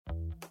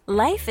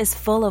Life is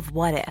full of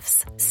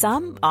what-ifs.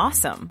 Some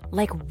awesome,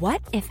 like what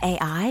if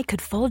AI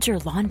could fold your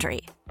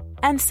laundry?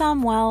 And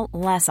some, well,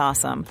 less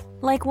awesome,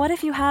 like what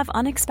if you have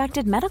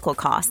unexpected medical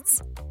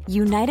costs?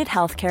 United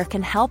Healthcare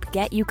can help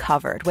get you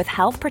covered with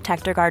Health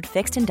Protector Guard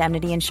fixed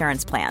indemnity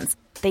insurance plans.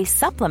 They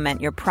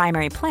supplement your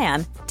primary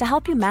plan to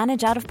help you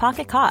manage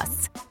out-of-pocket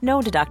costs.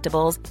 No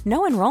deductibles,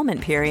 no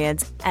enrollment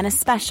periods, and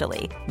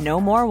especially no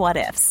more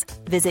what-ifs.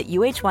 Visit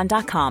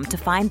uh1.com to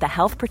find the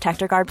Health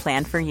Protector Guard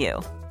plan for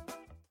you.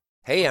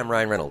 Hey, I'm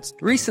Ryan Reynolds.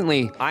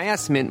 Recently, I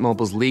asked Mint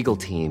Mobile's legal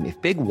team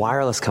if big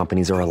wireless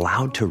companies are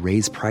allowed to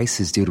raise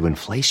prices due to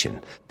inflation.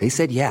 They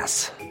said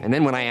yes. And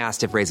then when I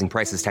asked if raising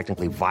prices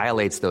technically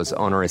violates those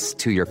onerous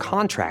two-year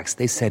contracts,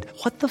 they said,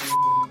 "What the f***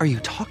 are you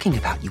talking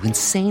about, you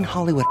insane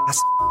Hollywood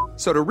ass?"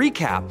 So to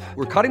recap,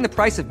 we're cutting the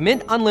price of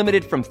Mint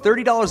Unlimited from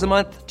 $30 a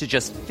month to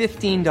just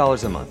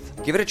 $15 a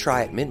month. Give it a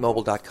try at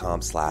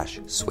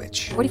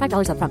mintmobile.com/switch.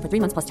 $45 up front for 3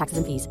 months plus taxes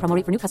and fees. Promo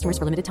rate for new customers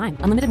for limited time.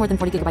 Unlimited more than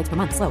 40 gigabytes per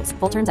month. Slows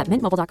full terms at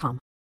mintmobile.com.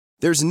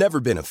 There's never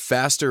been a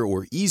faster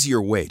or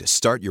easier way to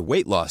start your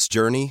weight loss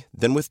journey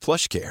than with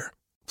PlushCare.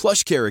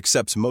 PlushCare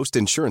accepts most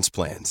insurance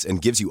plans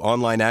and gives you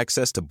online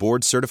access to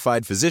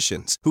board-certified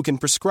physicians who can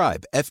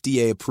prescribe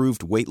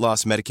FDA-approved weight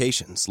loss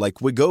medications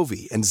like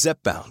Wegovy and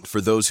Zepbound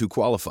for those who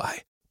qualify.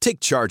 Take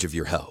charge of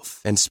your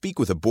health and speak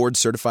with a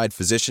board-certified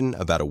physician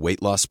about a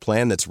weight loss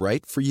plan that's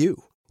right for you.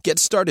 Get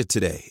started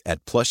today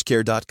at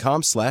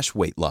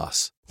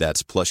plushcare.com/weightloss.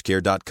 That's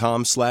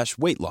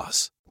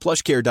plushcare.com/weightloss.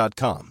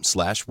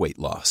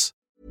 plushcare.com/weightloss.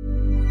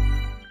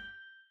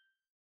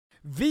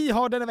 Vi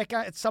har denna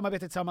vecka ett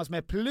samarbete tillsammans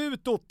med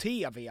Pluto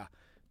TV.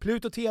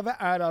 Pluto TV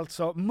är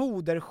alltså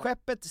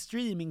moderskeppet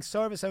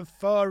streamingservicen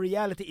för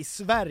reality i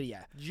Sverige.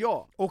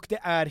 Ja. Och det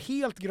är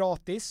helt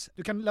gratis.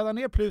 Du kan ladda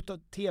ner Pluto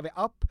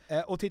TV-app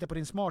och titta på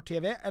din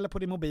smart-tv eller på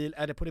din mobil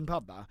eller på din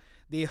padda.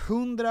 Det är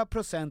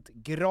 100%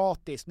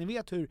 gratis. Ni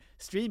vet hur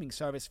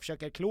streamingservice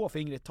försöker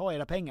klåfingrigt ta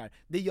era pengar.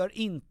 Det gör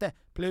inte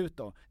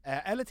Pluto.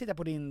 Eller titta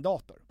på din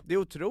dator. Det är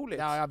otroligt.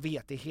 Ja, jag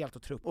vet. Det är helt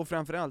otroligt. Och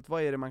framförallt,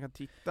 vad är det man kan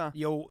titta?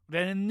 Jo, det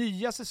är den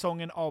nya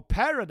säsongen av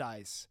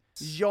Paradise.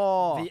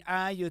 Ja! Vi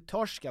är ju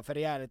torska för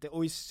reality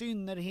och i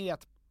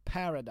synnerhet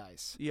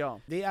Paradise. Ja.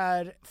 Det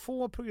är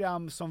få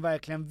program som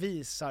verkligen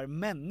visar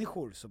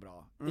människor så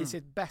bra. I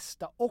sitt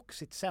bästa och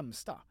sitt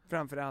sämsta.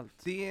 Framförallt.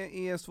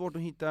 Det är svårt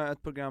att hitta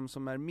ett program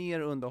som är mer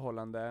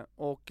underhållande.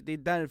 Och det är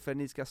därför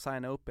ni ska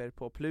signa upp er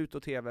på Pluto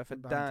TV. För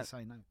det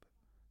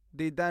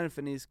är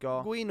därför ni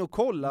ska gå in och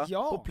kolla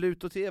på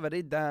Pluto TV. Det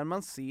är där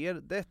man ser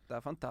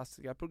detta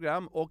fantastiska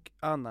program och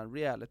annan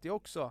reality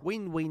också.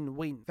 Win,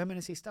 win, win. Vem är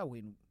den sista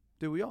win?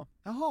 Du och jag.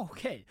 Jaha,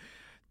 okej.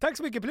 Tack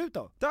så mycket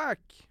Pluto.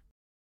 Tack!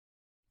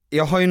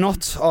 Jag har ju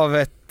nått av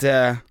ett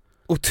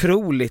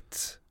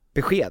otroligt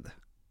besked.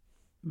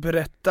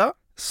 Berätta.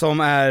 Som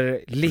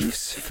är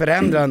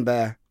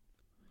livsförändrande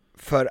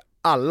för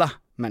alla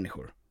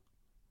människor.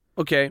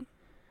 Okej.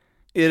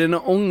 Är det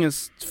något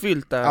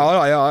ångestfyllt där?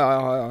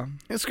 Ja.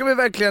 Ska vi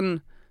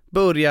verkligen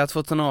börja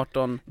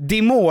 2018?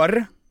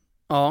 Dimor.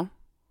 Ja.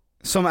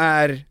 Som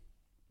är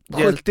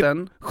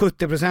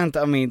 70%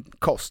 av min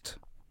kost.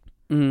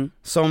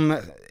 Som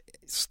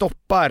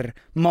stoppar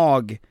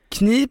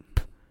magknip,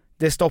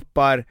 det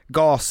stoppar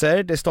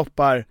gaser, det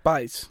stoppar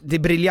bajs. Det är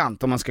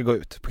briljant om man ska gå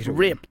ut på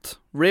krogen.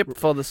 Ripped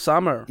for the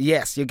summer.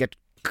 Yes, you get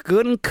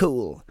good and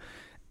cool.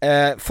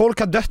 Folk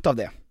har dött av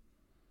det.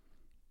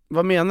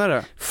 Vad menar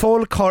du?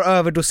 Folk har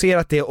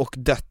överdoserat det och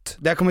dött.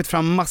 Det har kommit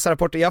fram massa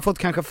rapporter. Jag har fått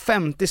kanske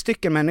 50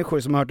 stycken människor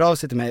som har hört av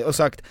sig till mig och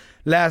sagt,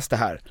 läs det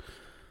här.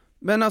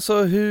 Men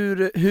alltså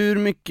hur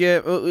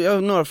mycket, jag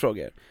har några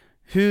frågor.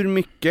 Hur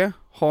mycket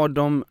har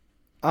de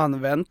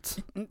använt?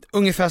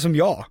 Ungefär som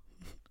jag.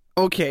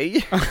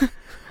 Okej.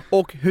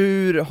 Och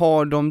hur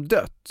har de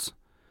dött?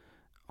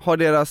 Har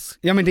deras...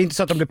 Ja, men det är inte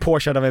så att de blir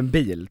påkörda av en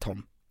bil,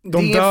 Tom.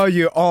 De dör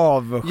ju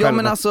av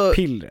själva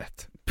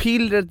pillret.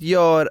 Pillret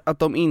gör att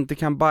de inte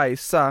kan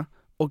bajsa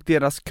och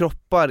deras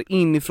kroppar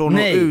inifrån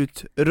och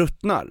ut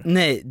ruttnar.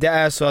 Nej, det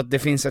är så att det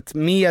finns ett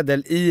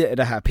medel i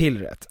det här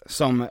pillret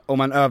som om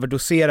man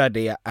överdoserar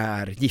det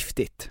är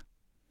giftigt.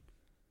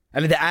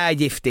 Eller det är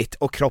giftigt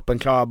och kroppen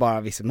klarar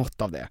bara visst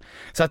mått av det.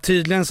 Så att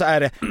tydligen så är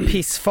det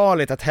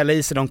pissfarligt att hälla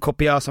i sig de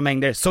kopiösa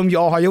mängder som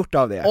jag har gjort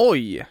av det.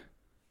 Oj!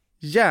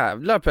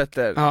 Jävlar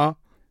Petter. Ja.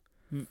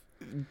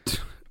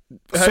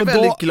 Jag är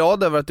väldigt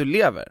glad över att du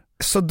lever.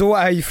 Så då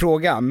är ju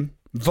frågan,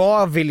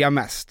 vad vill jag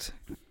mest?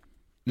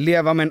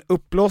 Leva med en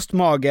uppblåst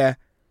mage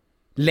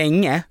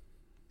länge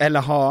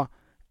eller ha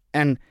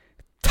en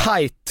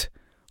tight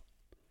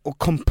och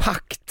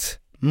kompakt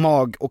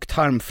mag- och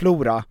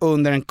tarmflora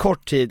under en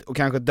kort tid och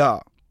kanske dö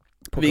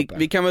på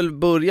vi kan väl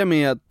börja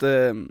med ett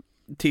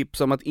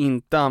tips om att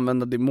inte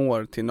använda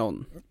Dimor till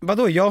någon.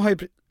 Vadå? Jag har ju...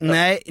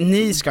 Nej,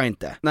 ni ska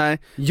inte. Nej,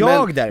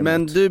 däremot.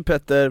 Men du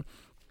Petter,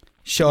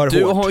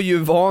 du har ju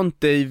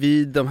vant dig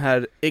vid de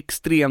här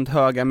extremt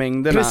höga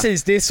mängderna.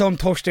 Precis, det är som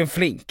Torsten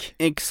Flink.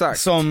 Exakt.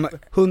 Som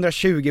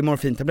 120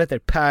 morfintabletter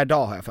per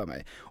dag har jag för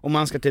mig. Och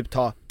man ska typ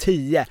ta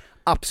 10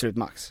 absolut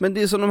max. Men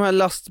det är som de här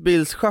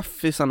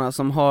lastbilschaffisarna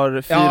som har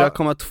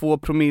 4,2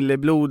 promille i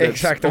blodet.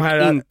 Exakt, de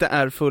här inte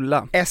är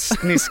fulla.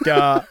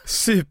 Estniska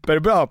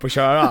superbra på att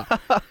köra.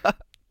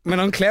 Men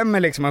de klämmer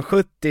liksom en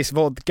 70s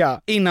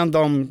vodka innan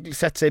de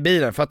sätter sig i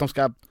bilen för att de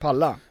ska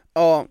palla.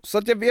 Ja, så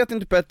att jag vet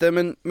inte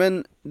Petter,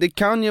 men det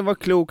kan ju vara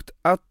klokt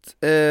att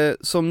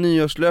som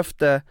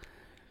nyårslöfte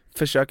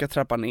försöka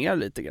trappa ner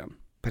lite grann.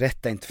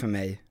 Berätta inte för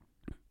mig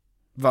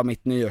vad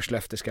mitt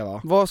nyårslöfte ska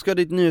vara. Vad ska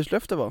ditt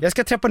nyårslöfte vara? Jag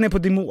ska trappa ner på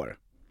Dimor.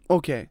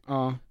 Okej.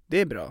 Ja.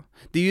 Det är bra.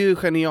 Det är ju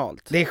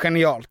genialt. Det är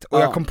genialt och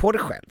jag kom på det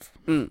själv.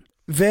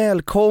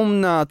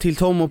 Välkomna till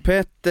Tom och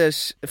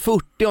Petters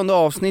 40:e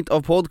avsnitt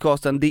av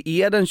podcasten. Det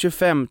är den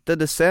 25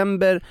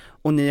 december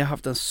och ni har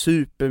haft en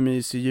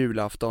supermysig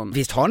julafton.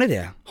 Visst har ni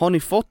det? Har ni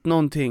fått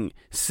någonting?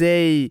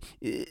 Säg...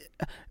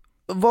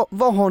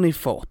 Vad har ni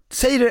fått?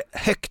 Säg det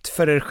högt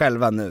för er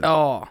själva nu.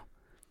 Ja.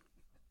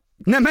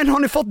 Nej men har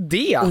ni fått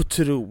det?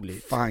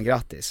 Otroligt. Fan,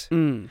 grattis.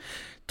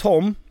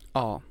 Tom.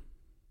 Ja.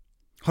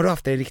 Har du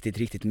haft en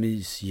riktigt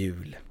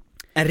mysjul?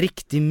 En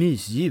riktig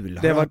mysjul?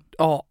 Det var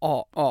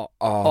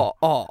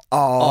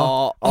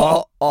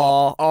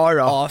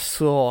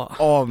så.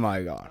 Oh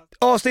my god.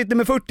 Avsnitt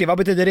nummer 40, vad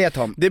betyder det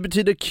Tom? Det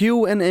betyder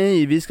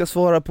Q&A. Vi ska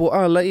svara på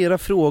alla era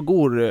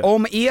frågor.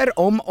 Om er,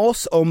 om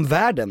oss, om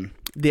världen.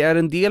 Det är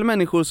en del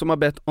människor som har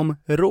bett om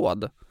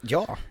råd.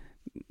 Ja.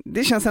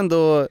 Det känns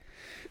ändå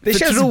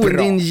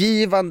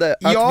förtroendeingivande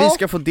att vi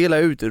ska få dela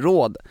ut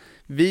råd.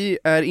 Vi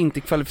är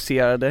inte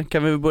kvalificerade,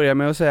 kan vi börja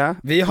med att säga.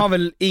 Vi har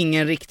väl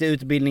ingen riktig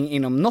utbildning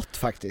inom något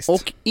faktiskt.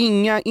 Och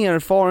inga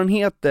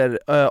erfarenheter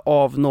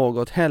av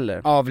något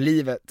heller. Av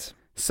livet.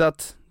 Så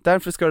att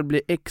därför ska det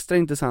bli extra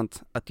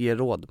intressant att ge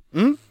råd.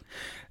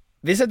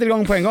 Vi sätter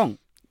igång på en gång.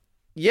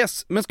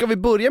 Yes, men ska vi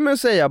börja med att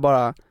säga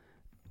bara,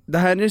 det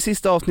här är det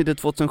sista avsnittet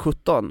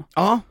 2017.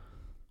 Ja.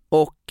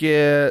 Och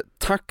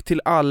tack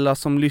till alla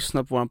som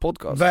lyssnar på vår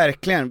podcast.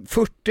 Verkligen,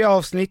 40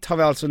 avsnitt har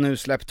vi alltså nu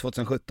släppt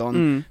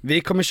 2017.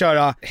 Vi kommer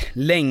köra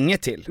länge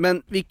till.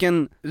 Men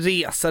vilken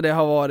resa det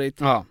har varit.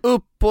 Ja.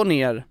 Upp och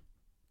ner.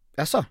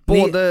 Alltså,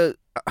 både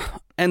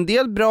en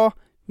del bra,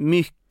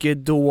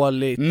 mycket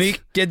dåligt.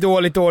 Mycket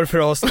dåligt år för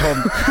oss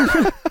Tom.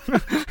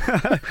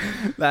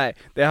 Nej,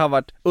 det har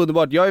varit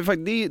underbart. Jag är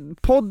faktiskt,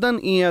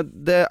 podden är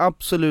det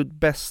absolut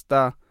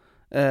bästa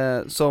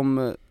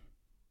som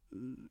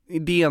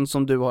idén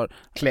som du har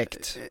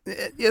kläckt.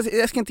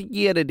 Jag ska inte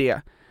ge dig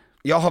det.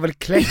 Jag har väl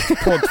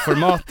kläckt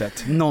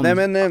poddformatet. Nej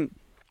men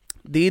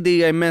det är det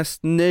jag är mest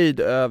nöjd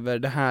över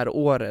det här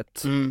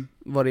året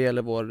vad det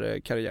gäller vår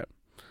karriär.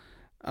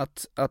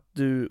 Att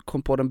du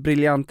kom på den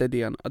briljanta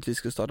idén att vi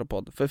skulle starta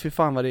podd. För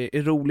fan vad det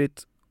är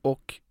roligt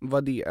och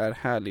vad det är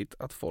härligt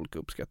att folk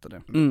uppskattar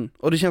det.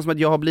 Och det känns som att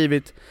jag har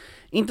blivit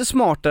inte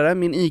smartare,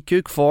 min IQ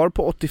är kvar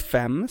på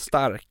 85,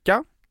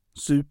 starka.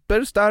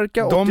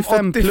 Superstarka,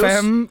 85 plus.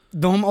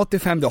 De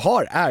 85 du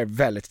har är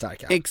väldigt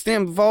starka.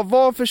 Extremt,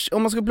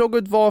 om man ska plocka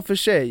ut var för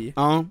sig.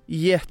 Ja.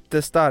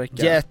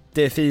 Jättestarka.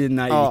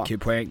 Jättefina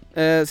IQ-poäng.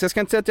 Så jag ska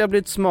inte säga att jag har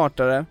blivit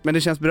smartare, men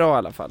det känns bra i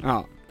alla fall.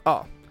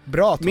 Ja.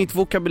 Bra Tom. Mitt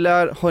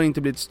vokabulär har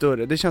inte blivit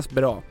större, det känns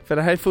bra. För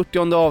det här är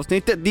 40:e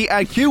avsnittet, det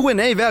är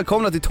Q&A.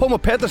 Välkomna till Tom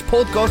och Petters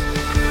podcast.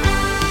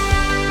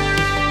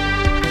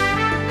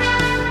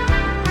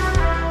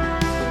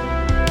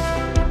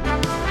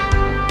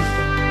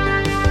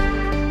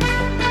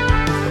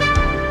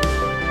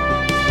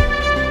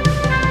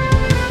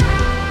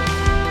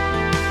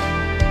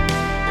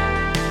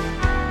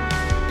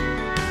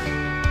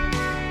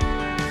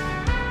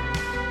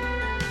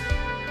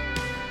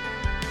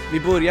 Vi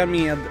börjar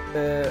med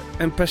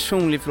en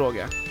personlig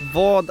fråga.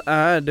 Vad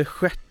är det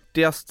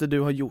skärtigaste du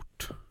har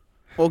gjort?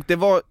 Och det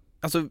var,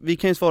 alltså vi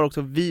kan ju svara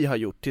också vi har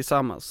gjort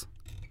tillsammans.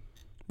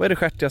 Vad är det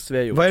skärtigaste vi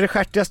har gjort? Vad är det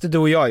skärtigaste du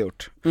och jag har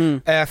gjort?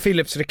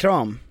 Philips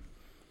reklam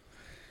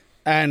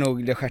är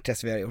nog det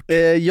skärtigaste vi har gjort.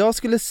 Jag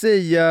skulle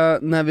säga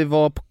när vi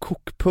var på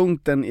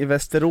kokpunkten i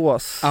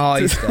Västerås. Ja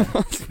just det.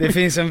 Det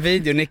finns en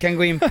video, ni kan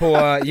gå in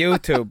på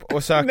YouTube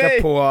och söka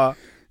på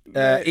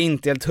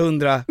Intelt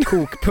 100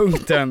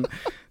 kokpunkten.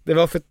 Det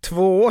var för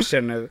 2 år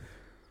sedan nu.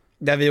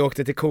 Där vi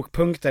åkte till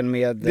kokpunkten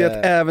med... Det är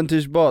ett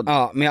äventyrsbad.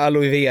 Ja, med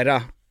aloe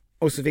vera.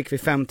 Och så fick vi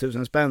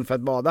 5000 spänn för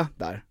att bada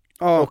där.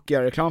 Och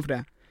göra reklam för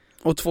det.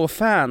 Och 2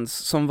 fans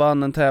som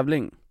vann en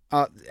tävling.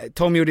 Ja,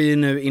 Tom gjorde ju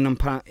nu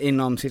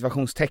inom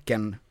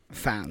situationstecken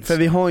fans. För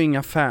vi har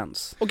inga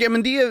fans. Okej,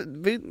 men det är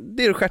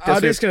det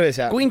skärtigaste. Ja, det skulle vi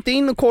säga. Gå inte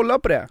in och kolla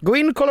på det. Gå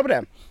in och kolla på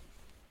det.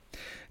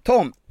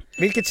 Tom,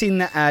 vilket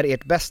sinne är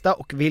ert bästa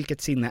och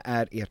vilket sinne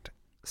är ert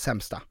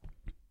sämsta?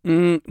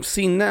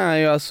 Sinne är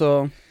ju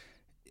alltså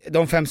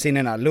de 5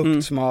 sinnena,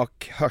 lukt,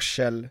 smak,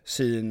 hörsel,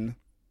 syn.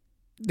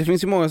 Det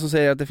finns ju många som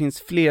säger att det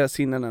finns fler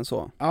sinnen än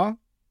så. Ja.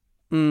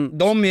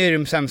 De är ju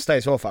de sämsta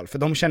i så fall, för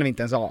de känner vi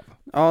inte ens av.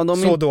 Ja,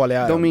 så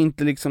dåliga är de är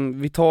inte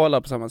liksom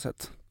vitala på samma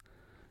sätt.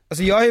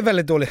 Alltså jag är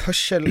väldigt dålig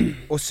hörsel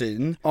och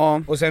syn.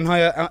 Ja. Och sen har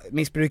jag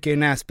missbrukar ju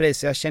nässpray,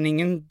 så jag känner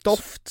ingen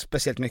doft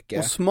speciellt mycket.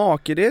 Och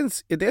smak, är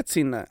det ett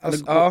sinne?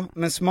 Alltså, ja,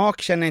 men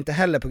smak känner jag inte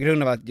heller på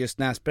grund av att just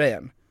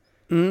nässprayen.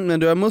 Men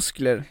du har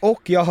muskler.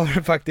 Och jag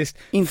har faktiskt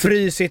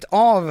frysit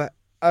av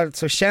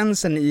alltså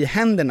känseln i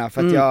händerna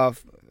för att jag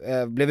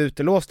blev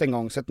utelåst en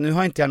gång, så att nu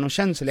har inte jag någon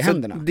känsel i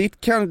händerna.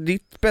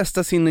 Ditt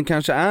bästa sinne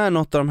kanske är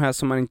något av de här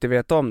som man inte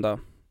vet om då?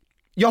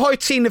 Jag har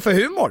ett sinne för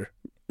humor.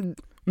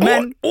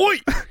 Men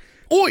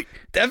oj,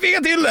 där fick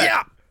jag till det.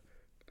 Ja.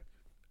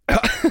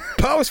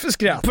 Paus för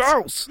skratt.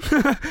 Paus.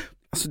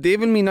 Alltså det är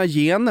väl mina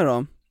gener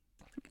då.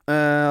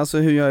 Alltså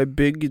hur jag är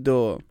byggd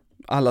och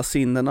alla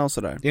sinnena och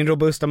sådär. Din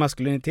robusta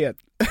maskulinitet.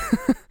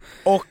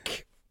 Och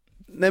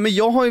nej, men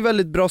jag har ju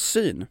väldigt bra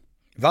syn.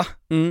 Va?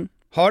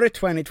 Har du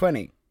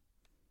 20/20?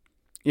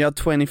 Jag har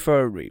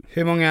 20/30.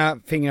 Hur många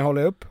fingrar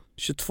håller upp?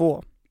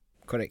 22.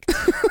 Korrekt.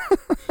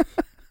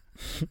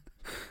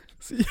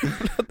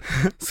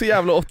 Så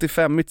jävla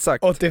 85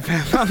 sagt. 85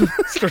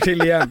 slår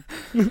till igen.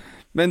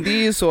 Men det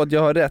är ju så att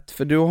jag har rätt,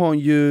 för du har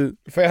ju...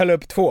 Får jag hälla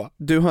upp 2?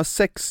 Du har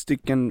 6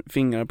 stycken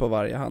fingrar på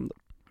varje hand.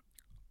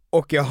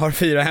 Och jag har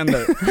 4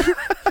 händer.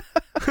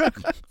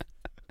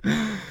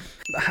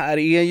 Det här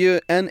är ju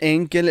en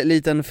enkel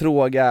liten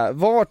fråga.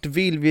 Vart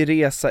vill vi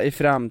resa i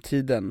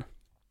framtiden?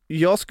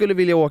 Jag skulle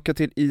vilja åka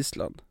till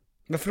Island.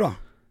 Varför då?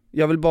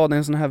 Jag vill bada i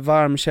en sån här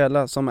varm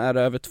källa som är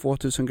över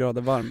 2000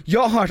 grader varm.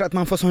 Jag har hört att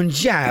man får sån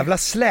jävla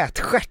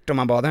slätstjärt om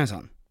man badar i en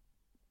sån.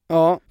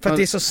 Ja. För att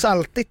det är så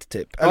saltigt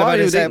typ. Eller vad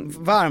det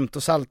är, varmt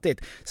och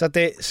saltigt. Så att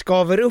det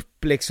skaver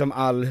upp liksom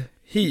all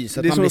hy så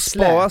att man blir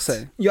slät. Det är som att spara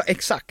sig. Ja,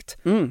 exakt.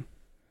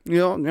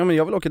 Ja, men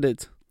jag vill åka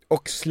dit.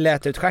 Och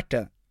slät ut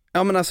stjärten.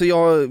 Ja, men alltså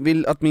jag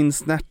vill att min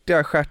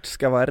snärtiga stjärt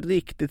ska vara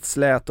riktigt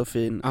slät och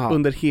fin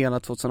under hela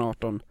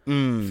 2018.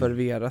 För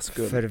Veras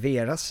skull. För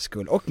Veras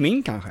skull. Och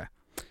min kanske.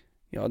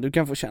 Ja, du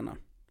kan få känna.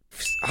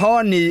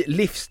 Har ni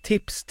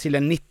livstips till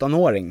en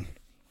 19-åring?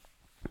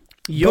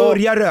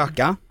 Börja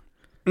röka.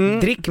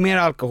 Drick mer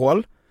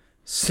alkohol.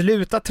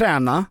 Sluta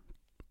träna.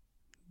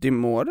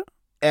 Dimor.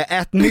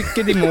 Ät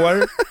mycket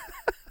dimor.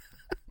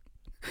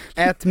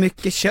 Ät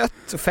mycket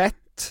kött och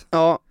fett.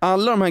 Ja,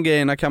 alla de här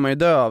grejerna kan man ju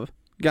dö av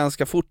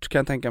ganska fort, kan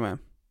jag tänka mig.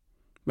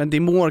 Men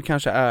dimor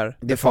kanske är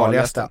det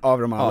farligaste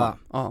av dem alla.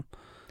 Ja.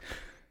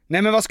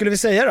 Nej, men vad skulle vi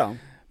säga då?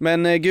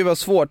 Men gud vad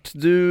svårt.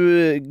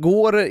 Du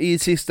går i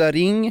sista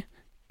ring.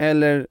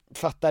 Eller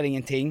fattar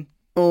ingenting.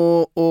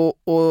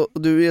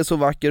 Och du är så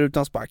vacker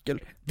utan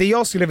spackel. Det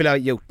jag skulle vilja ha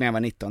gjort när jag var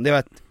 19, det var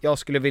att jag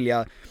skulle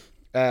vilja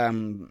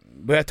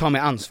börja ta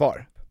mig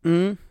ansvar.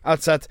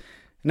 Alltså att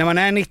när man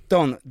är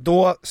 19,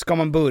 då ska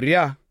man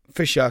börja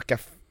försöka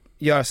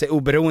göra sig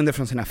oberoende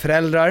från sina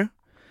föräldrar.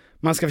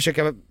 Man ska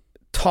försöka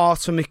ta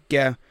så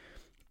mycket,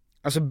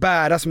 alltså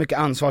bära så mycket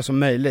ansvar som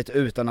möjligt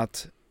utan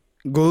att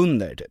gå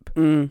under typ.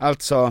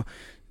 Alltså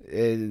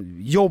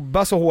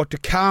jobba så hårt du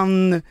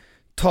kan,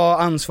 ta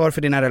ansvar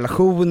för dina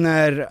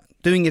relationer.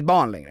 Du är inget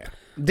barn längre.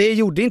 Det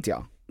gjorde inte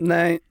jag.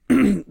 Nej,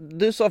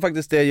 du sa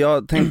faktiskt det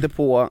jag tänkte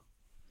på.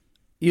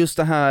 Just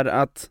det här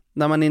att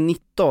när man är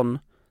 19,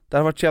 det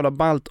har varit så jävla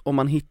ballt om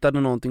man hittade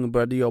någonting och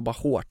började jobba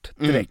hårt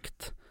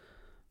direkt.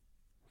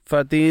 För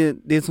att det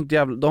är sånt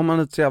jävla, då har man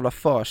ett så jävla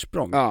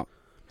försprång. Ja.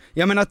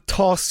 Jag menar, att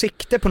ta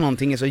sikte på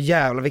någonting är så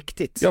jävla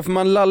viktigt. Ja, för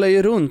man lallar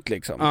ju runt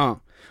liksom. Ja.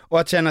 Och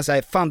att känna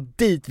sig, fan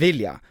dit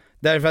vill jag.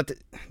 Därför att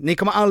ni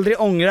kommer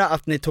aldrig ångra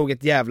att ni tog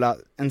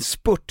en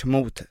spurt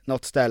mot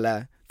något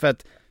ställe. För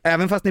att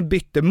även fast ni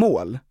bytte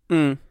mål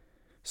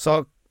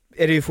så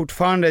är det ju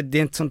fortfarande, det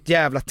är ett sånt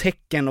jävla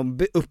tecken och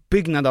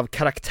uppbyggnad av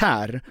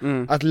karaktär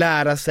att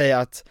lära sig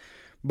att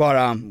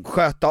bara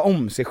sköta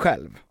om sig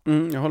själv.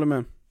 Jag håller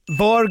med.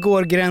 Var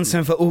går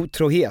gränsen för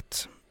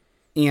otrohet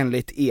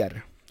enligt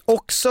er?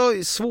 Också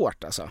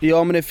svårt alltså.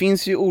 Ja, men det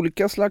finns ju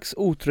olika slags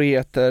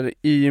otroheter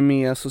i och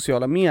med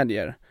sociala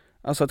medier.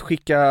 Alltså att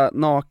skicka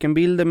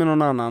nakenbilder med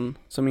någon annan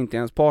som inte är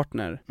ens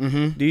partner.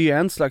 Det är ju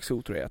en slags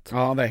otrohet.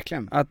 Ja,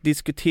 verkligen. Att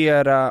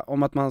diskutera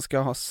om att man ska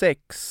ha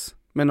sex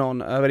med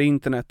någon över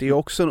internet är ju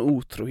också en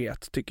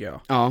otrohet, tycker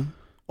jag. Ja.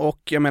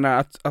 Och jag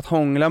menar att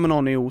hångla med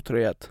någon är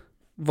otrohet.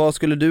 Vad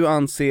skulle du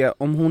anse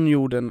om hon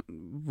gjorde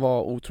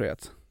var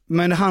otrohet?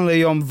 Men det handlar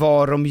ju om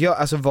vad de gör,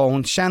 alltså vad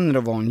hon känner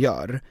och vad hon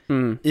gör.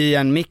 I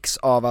en mix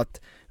av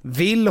att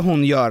vill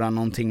hon göra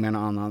någonting med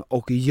någon annan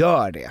och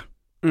gör det,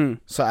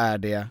 så är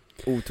det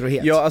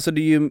otrohet. Ja, alltså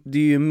det är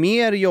ju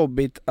mer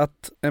jobbigt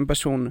att en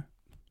person,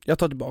 jag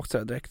tar tillbaka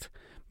det direkt,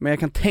 men jag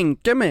kan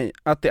tänka mig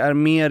att det är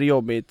mer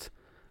jobbigt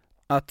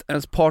att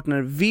ens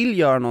partner vill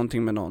göra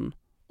någonting med någon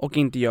och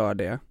inte gör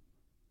det,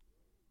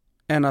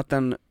 än att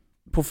den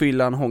på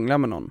fyllan hånglar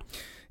med någon.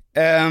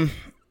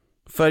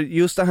 För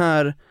just det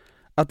här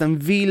att den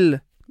vill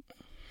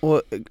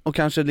och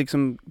kanske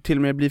liksom till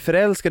och med bli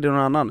förälskad i någon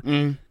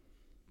annan.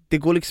 Det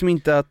går liksom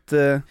inte att...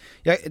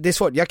 det är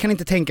svårt, jag kan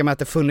inte tänka mig att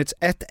det funnits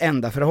ett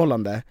enda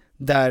förhållande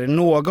där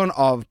någon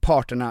av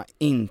parterna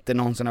inte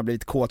någonsin har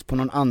blivit kåt på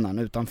någon annan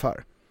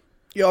utanför.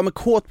 Ja, men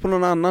kåt på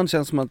någon annan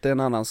känns som att det är en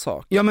annan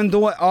sak. Ja, men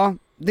då, ja,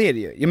 det är det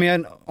ju. Jag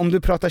menar, om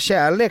du pratar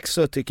kärlek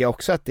så tycker jag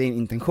också att det är en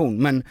intention,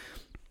 men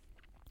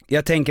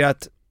jag tänker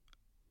att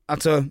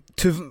alltså,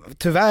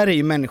 tyvärr är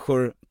ju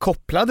människor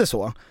kopplade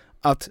så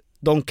att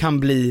de kan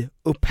bli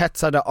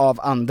upphetsade av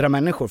andra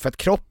människor, för att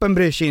kroppen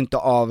bryr sig inte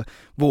av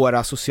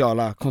våra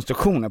sociala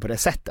konstruktioner på det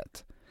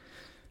sättet.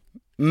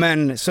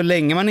 Men så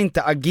länge man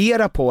inte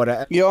agerar på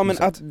det. Ja, men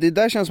det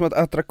där känns som att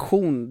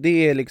attraktion,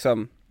 det är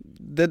liksom,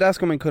 det där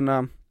ska man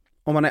kunna,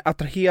 om man är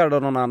attraherad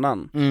av någon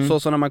annan. Så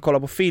som när man kollar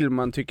på film,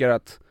 man tycker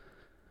att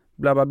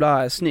bla bla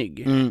bla är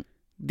snygg.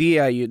 Det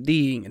är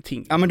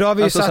ingenting. Ja, men då har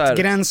vi ju satt här,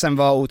 gränsen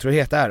vad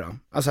otrohet är då.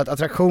 Alltså att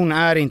attraktion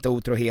är inte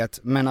otrohet,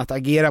 men att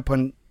agera på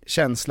en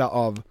känsla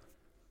av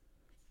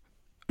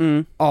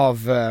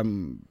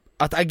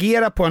att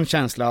agera på en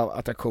känsla av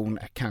attraktion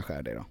kanske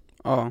är det då.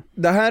 Ja.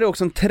 Det här är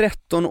också en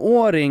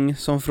 13-åring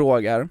som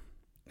frågar.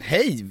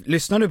 Hej,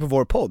 lyssnar du på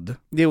vår podd?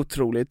 Det är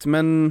otroligt,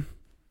 men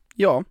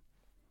ja.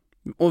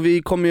 Och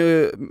vi kom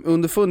ju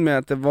underfund med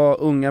att det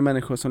var unga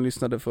människor som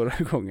lyssnade förra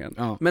gången.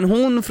 Ja. Men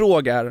hon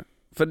frågar,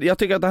 för jag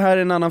tycker att det här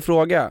är en annan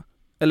fråga,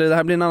 eller det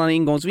här blir en annan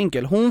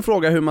ingångsvinkel. Hon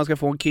frågar hur man ska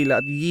få en kille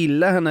att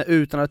gilla henne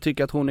utan att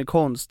tycka att hon är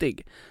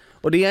konstig.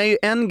 Och det är ju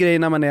en grej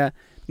när man är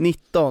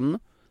 19,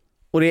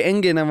 och det är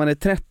en grej när man är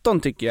 13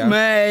 tycker jag.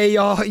 Nej,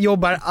 jag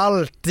jobbar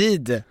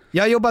alltid.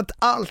 Jag har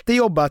alltid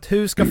jobbat.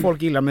 Hur ska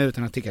folk gilla mig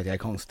utan att tycka att jag är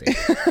konstig?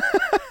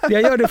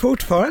 Jag gör det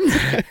fortfarande.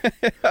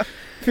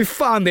 Fy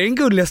fan, det är den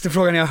gulligaste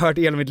frågan jag har hört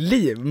i hela mitt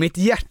liv. Mitt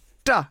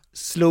hjärta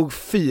slog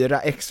 4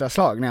 extra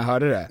slag när jag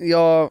hörde det.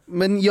 Ja,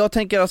 men jag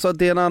tänker alltså att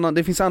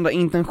det finns andra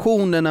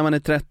intentioner när man är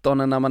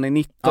 13 än när man är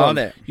 19.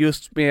 Ja,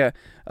 just med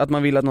att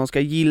man vill att någon ska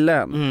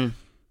gilla en.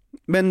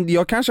 Men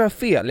jag kanske har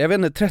fel, jag vet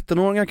inte,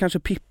 13-åringar kanske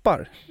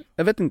pippar.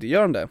 Jag vet inte,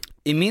 gör de det?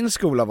 I min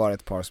skola var det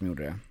ett par som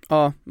gjorde det.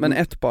 Ja, men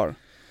ett par.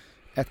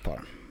 Ett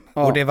par.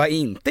 Ja. Och det var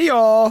inte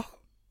jag.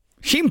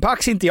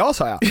 Chimpax, inte jag,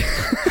 sa jag.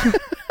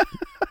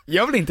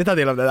 Jag vill inte ta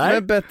del av det där.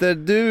 Men Petter,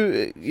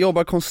 du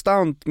jobbar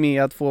konstant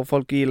med att få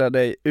folk att gilla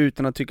dig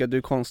utan att tycka att du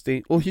är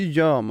konstig. Och hur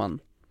gör man?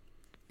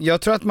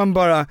 Jag tror att man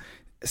bara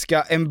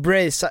ska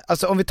embrace,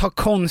 alltså om vi tar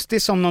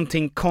konstig som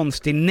någonting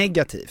konstigt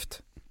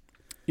negativt,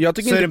 jag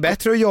tycker så är det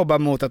bättre att jobba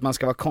mot att man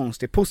ska vara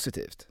konstig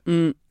positivt.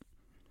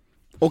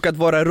 Och att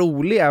vara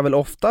rolig är väl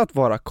ofta att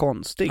vara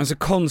konstig. Alltså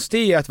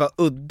konstig är att vara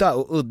udda,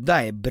 och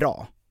udda är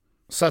bra.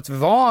 Så att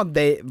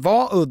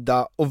var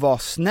udda och var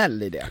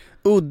snäll i det.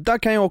 Udda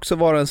kan ju också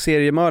vara en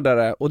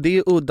seriemördare, och det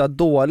är udda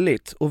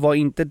dåligt, och var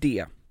inte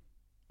det.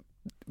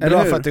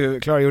 Bra för att du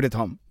klargjorde det,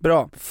 Tom.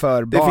 Bra.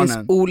 För barnen. Det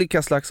finns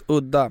olika slags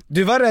udda.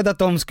 Du var rädd att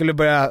de skulle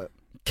börja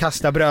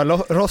kasta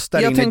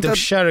brödrostar in i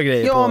duschar och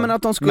grejer. Ja, men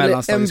att de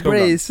skulle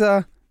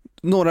embracea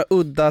några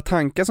udda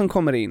tankar som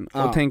kommer in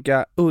och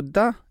tänka,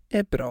 udda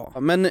är bra.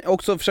 Men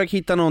också försök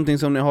hitta någonting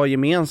som ni har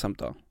gemensamt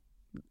då.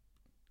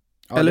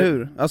 Ja, eller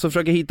hur? Alltså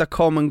försöka hitta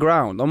common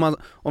ground.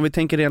 Om vi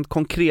tänker rent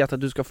konkret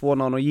att du ska få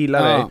någon att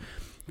gilla dig.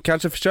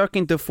 Kanske försök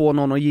inte få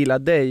någon att gilla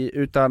dig,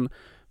 utan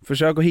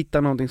försök att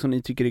hitta någonting som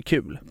ni tycker är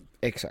kul.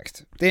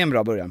 Exakt, det är en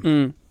bra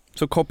början.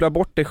 Så koppla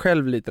bort dig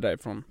själv lite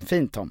därifrån.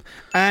 Fint, Tom.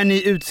 Är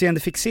ni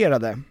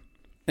utseendefixerade?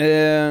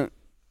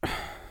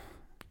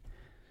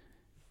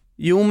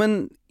 Jo,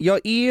 men jag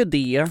är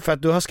det. För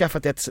att du har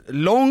skaffat ett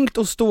långt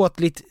och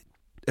ståtligt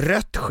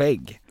rött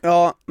skägg.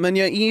 Ja, men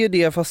jag är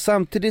det, fast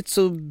samtidigt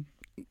så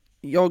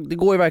det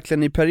går ju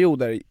verkligen i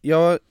perioder.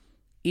 Jag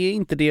är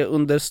inte det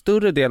under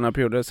större delen av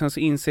perioder. Sen så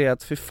inser jag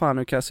att för fan,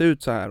 nu kan jag se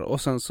ut så här,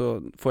 och sen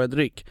så får jag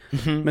dryck.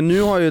 Men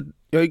nu har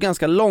jag ju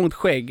ganska långt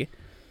skägg.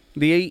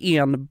 Det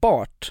är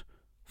enbart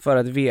för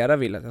att Vera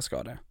vill att jag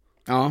ska det.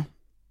 Ja.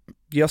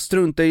 Jag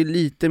struntar ju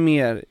lite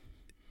mer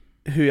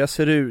hur jag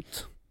ser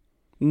ut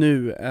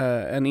nu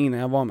än innan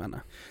jag var med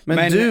henne.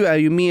 Men du är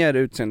ju mer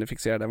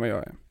utseendefixerad än vad jag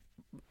är.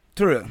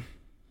 Tror du?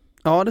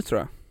 Ja, det tror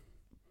jag.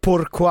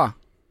 Pourquoi?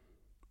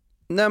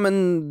 Nej,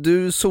 men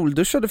du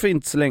solduschade för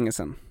inte så länge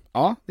sedan.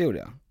 Ja, det gjorde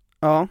jag.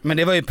 Ja. Men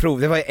det var ju prov,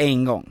 det var ju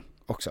en gång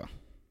också.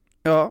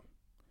 Ja.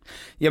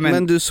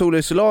 Men du solade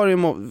i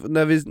solarium,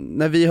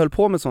 när vi höll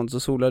på med sånt så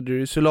solade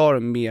du i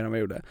solarium mer än vad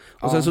jag gjorde.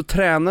 Och sen så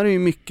tränar du ju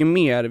mycket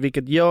mer,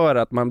 vilket gör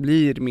att man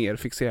blir mer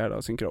fixerad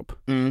av sin kropp.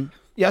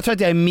 Jag tror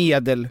att jag är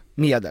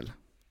medel.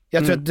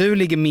 Jag tror att du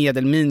ligger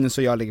medel minus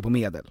och jag ligger på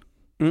medel.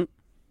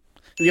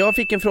 Jag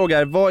fick en fråga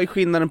här, vad är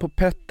skillnaden på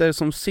Petter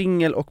som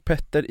singel och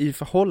Petter i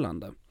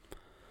förhållande?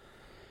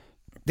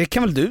 Det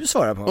kan väl du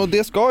svara på? Och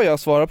det ska jag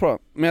svara på.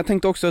 Men jag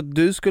tänkte också att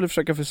du skulle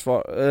försöka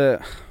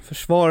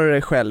försvara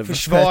dig själv.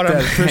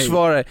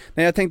 Försvara dig.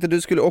 Nej, jag tänkte att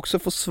du skulle också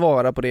få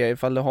svara på det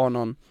ifall du har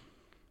någon,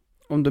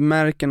 om du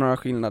märker några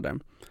skillnader.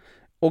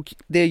 Och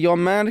det jag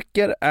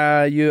märker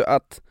är ju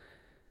att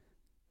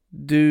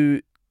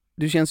du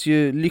känns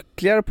ju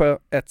lyckligare på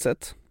ett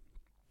sätt.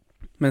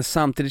 Men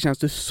samtidigt känns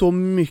du så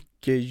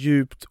mycket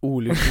djupt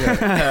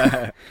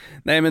olyckligare.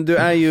 Nej, men du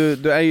är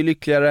ju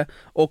lyckligare,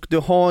 och du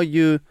har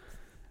ju,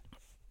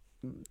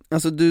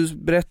 alltså du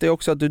berättar ju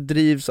också att du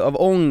drivs av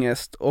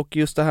ångest, och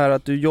just det här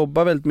att du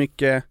jobbar väldigt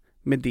mycket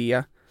med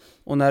det,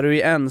 och när du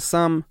är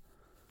ensam,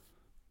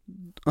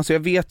 alltså jag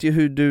vet ju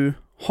hur du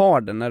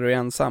har det när du är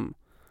ensam.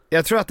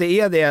 Jag tror att det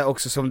är det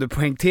också som du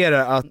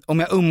poängterar, att om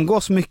jag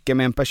umgås mycket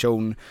med en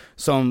person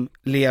som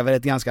lever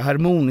ett ganska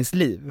harmoniskt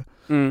liv,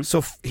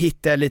 så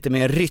hittar jag lite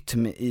mer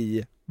rytm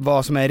i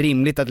vad som är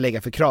rimligt att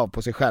lägga för krav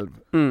på sig själv.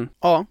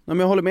 Ja, men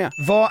jag håller med.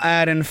 Vad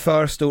är en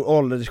för stor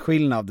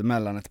åldersskillnad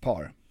mellan ett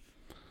par?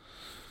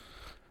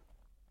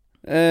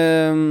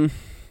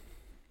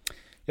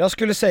 Jag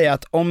skulle säga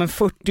att om en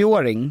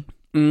 40-åring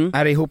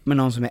är ihop med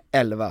någon som är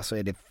 11 så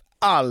är det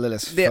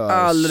alldeles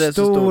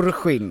stor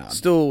skillnad.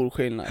 Stor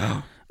skillnad.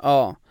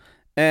 Ja.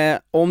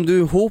 Om du är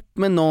ihop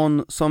med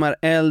någon som är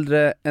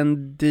äldre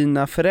än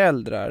dina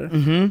föräldrar,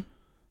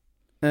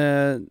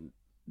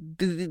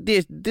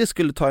 det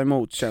skulle ta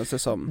emot, känns det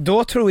som.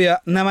 Då tror jag,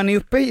 när man är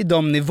uppe i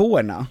de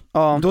nivåerna,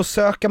 då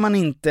söker man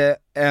inte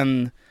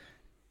en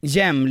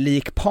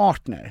jämlik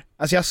partner.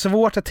 Alltså jag har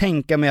svårt att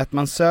tänka mig att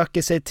man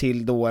söker sig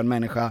till då en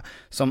människa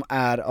som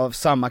är av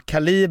samma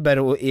kaliber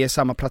och är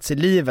samma plats i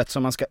livet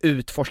som man ska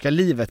utforska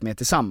livet med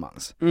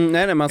tillsammans.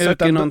 Nej, man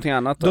söker någonting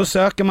annat då. Då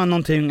söker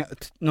man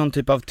någon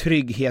typ av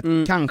trygghet,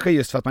 kanske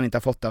just för att man inte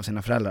har fått det av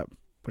sina föräldrar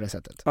på det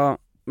sättet. Ja,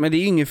 men det är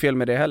ju inget fel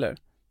med det heller.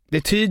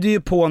 Det tyder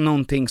ju på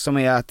någonting som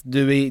är att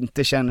du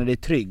inte känner dig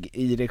trygg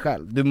i dig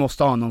själv. Du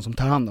måste ha någon som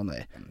tar hand om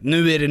dig.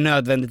 Nu är det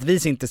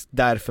nödvändigtvis inte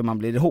därför man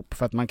blir ihop,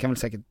 för att man kan väl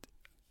säkert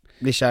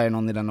bli kär i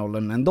någon i den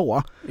åldern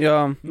ändå.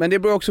 Ja, men det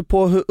beror också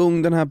på hur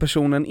ung den här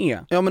personen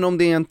är. Ja, men om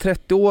det är en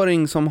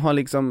 30-åring som har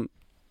liksom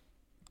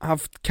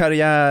haft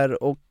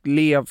karriär och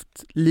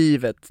levt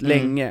livet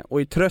länge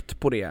och är trött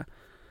på det,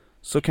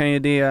 så kan ju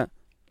det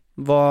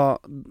vara,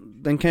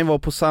 den kan ju vara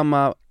på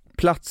samma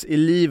plats i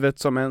livet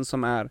som en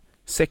som är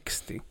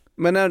 60.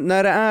 Men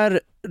när det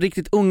är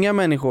riktigt unga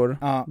människor,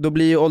 då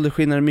blir ju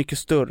åldersskillnaden mycket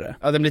större.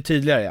 Ja, den blir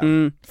tydligare,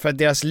 ja. För att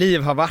deras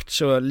liv har varit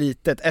så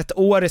litet. Ett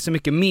år är så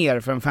mycket mer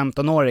för en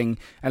 15-åring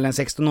eller en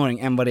 16-åring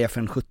än vad det är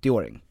för en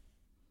 70-åring.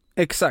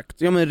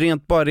 Exakt, ja, men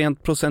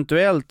rent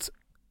procentuellt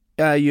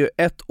är ju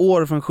ett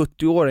år för en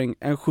 70-åring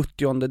en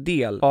 70:e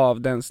del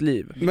av dens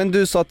liv. Men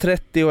du sa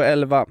 30 och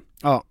 11.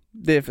 Ja.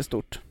 Det är för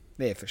stort.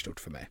 Det är för stort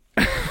för mig.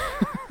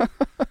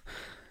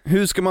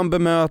 Hur ska man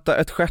bemöta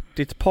ett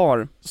stjärtigt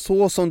par?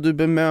 Så som du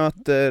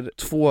bemöter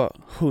 2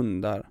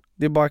 hundar.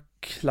 Det är bara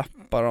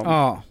klappa dem.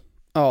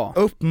 Ja.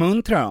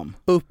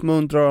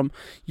 Uppmuntra dem.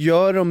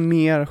 Gör dem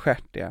mer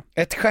stjärtiga.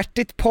 Ett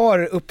stjärtigt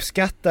par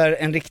uppskattar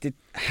en riktigt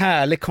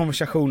härlig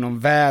konversation om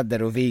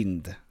väder och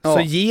vind. Så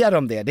ge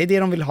dem det. Det är det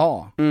de vill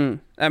ha. Nej,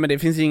 men det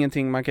finns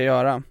ingenting man kan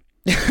göra.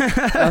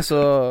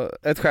 Alltså,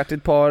 ett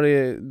stjärtigt par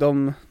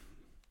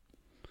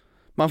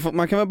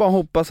man kan väl bara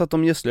hoppas att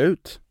de ger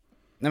slut.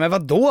 Nej, men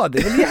vadå? Det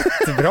är väl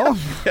jättebra.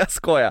 Jag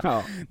skojar.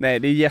 Ja. Nej,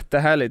 det är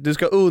jättehärligt. Du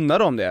ska unna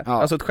dem det.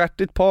 Ja. Alltså ett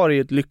stjärtigt par är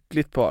ju ett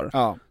lyckligt par.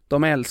 Ja.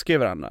 De älskar ju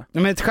varandra.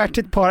 Men ett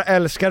stjärtigt par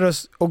älskar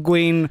att gå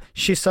in,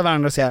 kyssa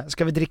varandra och säga,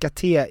 ska vi dricka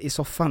te i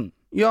soffan?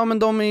 Ja, men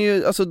de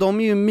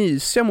är ju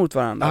mysiga mot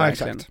varandra. Ja,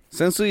 verkligen. Exakt.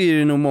 Sen så är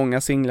det nog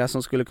många singlar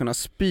som skulle kunna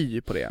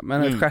spy på det.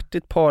 Men ett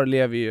stjärtigt par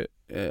lever ju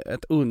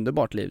ett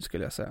underbart liv,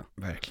 skulle jag säga.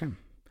 Verkligen.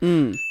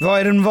 Vad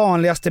är den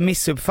vanligaste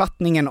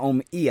missuppfattningen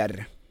om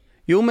er?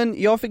 Jo, men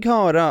jag fick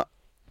höra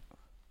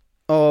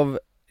av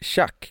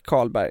Chuck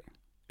Karlberg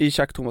i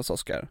Chuck Thomas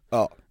Oscar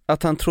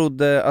att han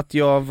trodde att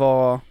jag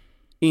var,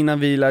 innan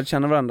vi lärde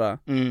känna varandra,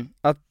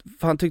 att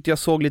han tyckte jag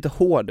såg lite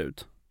hård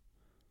ut.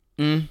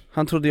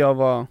 Han trodde jag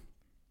var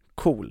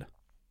cool.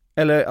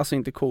 Eller alltså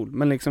inte cool,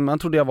 men liksom han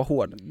trodde jag var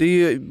hård. Det är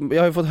ju,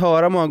 jag har ju fått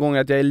höra många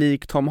gånger att jag är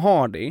lik Tom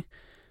Hardy.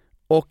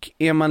 Och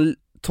är man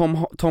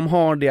Tom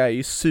Hardy är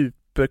ju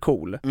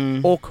supercool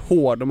och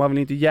hård, och man vill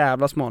inte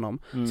jävlas med honom.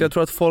 Så jag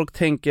tror att folk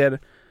tänker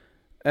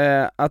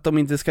att de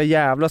inte ska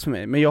jävlas med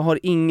mig. Men jag har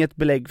inget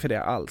belägg för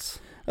det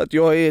alls. Att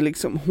jag är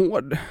liksom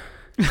hård.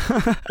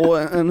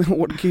 Och en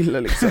hård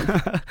kille liksom.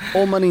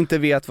 Om man inte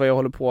vet vad jag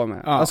håller på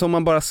med. Alltså om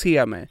man bara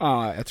ser mig.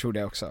 Ja, jag tror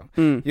det också.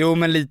 Jo,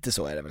 men lite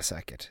så är det väl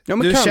säkert. Ja,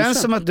 men du kanske.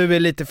 Känns som att du är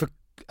lite för,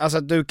 alltså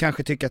att du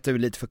kanske tycker att du är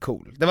lite för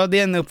cool. Det var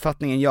den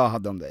uppfattningen jag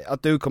hade om dig.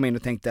 Att du kom in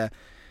och tänkte,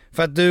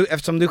 för att du,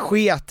 eftersom du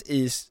sket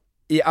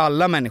i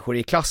alla människor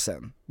i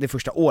klassen det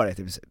första året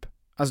i princip.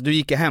 Alltså du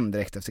gick hem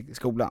direkt efter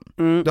skolan.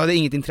 Du hade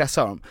inget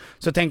intresse av dem.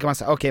 Så tänker man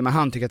så här, okej, men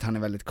han tycker att han är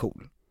väldigt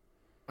cool.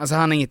 Alltså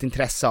han har inget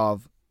intresse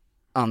av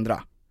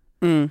andra.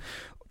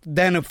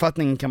 Den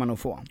uppfattningen kan man nog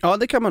få. Ja,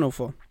 det kan man nog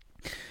få.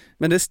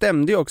 Men det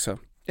stämde ju också.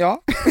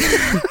 Ja.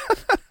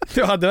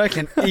 Du hade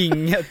verkligen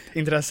inget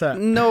intresse.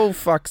 No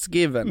fucks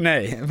given.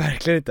 Nej,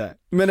 verkligen inte.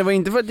 Men det var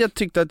inte för att jag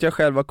tyckte att jag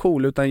själv var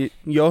cool, utan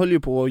jag höll ju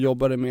på och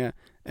jobbade med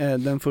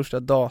den första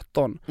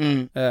datorn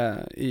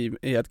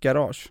i ett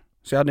garage.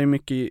 Så jag hade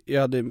mycket,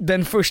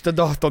 den första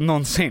datorn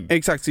någonsin.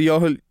 Exakt, så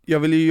jag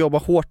ville ju jobba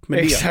hårt med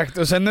det. Exakt,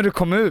 och sen när du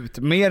kom ut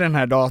med den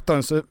här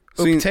datorn så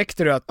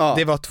upptäckte du att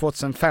det var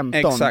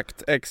 2015.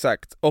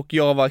 Exakt. Och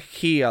jag var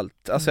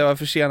helt, alltså jag var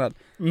försenad.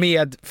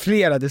 Med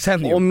flera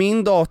decennier. Och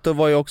min dator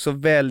var ju också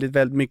väldigt,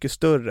 väldigt mycket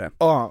större.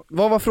 Ja.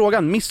 Vad var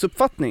frågan?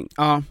 Missuppfattning?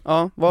 Ja.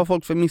 Vad har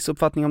folk för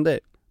missuppfattning om dig?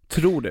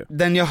 Tror du?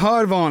 Den jag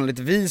hör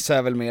vanligtvis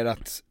är väl mer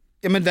att,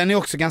 ja, men den är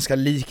också ganska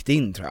lik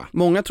din, tror jag.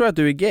 Många tror att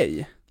du är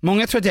gay.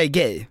 Många tror att jag är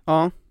gay.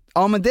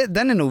 Ja, men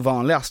den är nog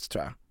vanligast,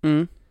 tror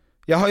jag.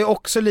 Jag har ju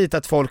också lite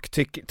att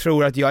folk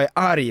tror att jag är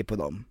arg på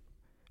dem.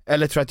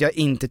 Eller tror att jag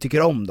inte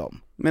tycker om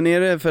dem. Men är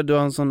det för att du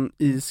har en sån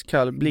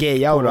iskall blick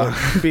gay-aura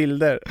på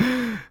bilder?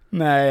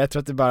 Nej, jag tror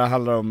att det bara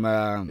handlar om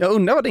Jag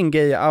undrar vad din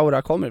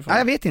gay-aura kommer ifrån. Nej,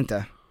 jag vet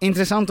inte.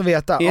 Intressant att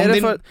veta. Är om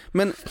det för...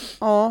 Men,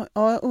 ja,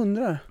 jag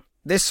undrar.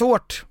 Det är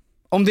svårt.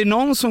 Om det är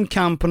någon som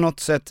kan på något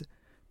sätt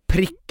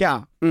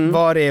pricka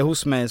vad det är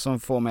hos mig som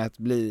får mig att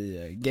bli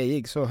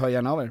gayig, så hör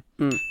gärna av er.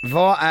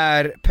 Vad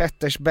är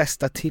Petters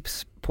bästa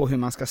tips på hur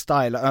man ska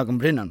styla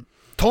ögonbrynen?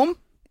 Tom?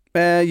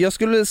 Jag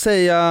skulle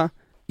säga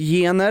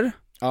gener.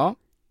 Ja.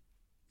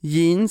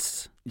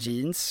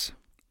 Jeans.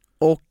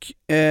 Och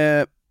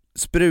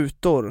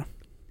sprutor.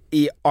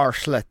 I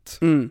arslet,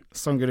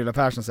 som Gunilla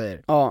Persson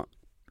säger. Ja.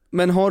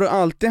 Men har du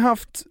alltid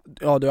haft,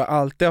 du har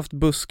alltid haft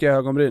buskiga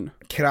ögonbryn?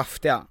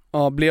 Kraftiga.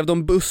 Ja, blev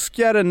de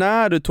buskigare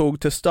när du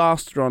tog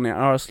testosteron i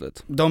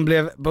arslet? De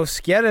blev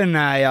buskigare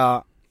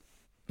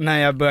när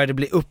jag började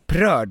bli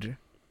upprörd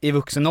i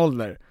vuxen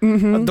ålder.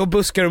 Då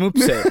buskar de upp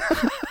sig.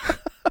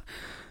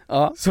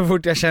 Ja. Så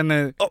fort jag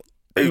känner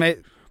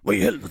mig... Vad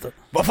i helvete?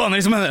 Vad fan är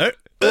det som händer?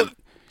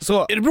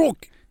 Så. Är det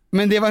bråk?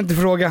 Men det var inte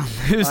frågan.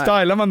 Hur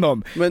stylar man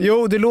dem? Men...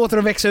 Jo, du låter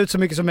dem växa ut så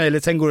mycket som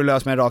möjligt, sen går du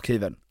lös med en rak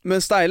hyvel.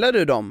 Men stylar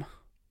du dem?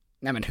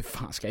 Nej, men hur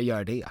fan ska jag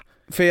göra det?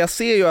 För jag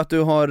ser ju att du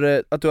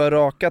har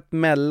rakat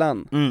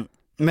mellan.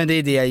 Men det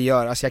är det jag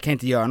gör, alltså jag kan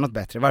inte göra något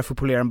bättre. Varför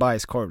polera en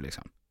bajskorv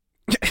liksom?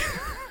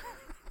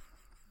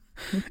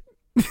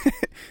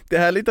 Det är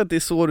härligt att det är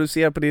så du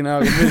ser på dina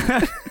ögonbryn.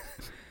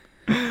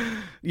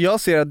 Jag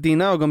ser att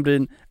dina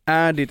ögonbryn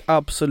är ditt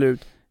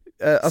absolut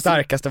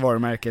starkaste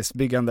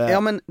varumärkesbyggande.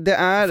 Ja, men det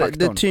är faktorn.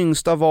 Det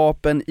tyngsta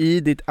vapen i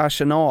ditt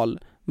arsenal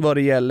vad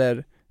det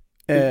gäller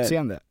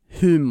utseende.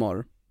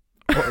 Humor.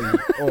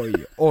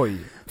 Oj.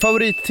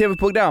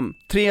 Favorit-tv-program?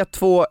 3,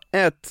 2,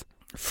 1.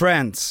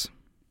 Friends.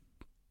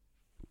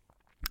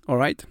 All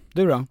right.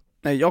 Du då?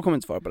 Nej, jag kommer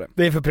inte svara på det.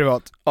 Det är för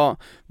privat. Ja.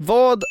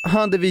 Vad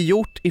hade vi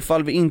gjort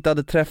ifall vi inte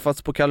hade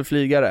träffats på Kalle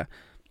Flygare?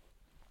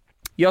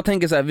 Jag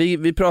tänker så här,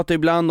 vi pratar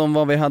ibland om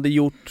vad vi hade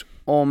gjort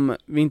om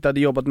vi inte hade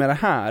jobbat med det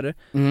här.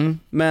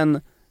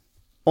 Men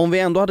om vi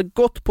ändå hade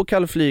gått på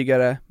Kalle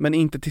Flygare men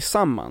inte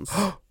tillsammans.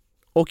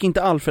 Och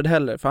inte Alfred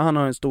heller, för han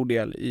har en stor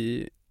del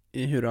i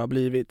hur det har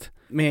blivit.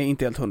 Med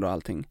inte helt 100 och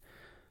allting.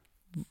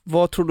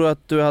 Vad tror du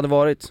att du hade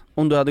varit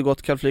om du hade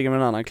gått Kalle Flygare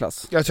med en annan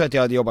klass? Jag tror att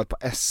jag hade jobbat på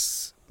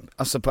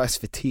på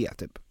SVT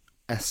typ.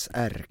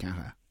 SR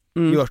kanske.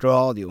 Gjort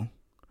radio.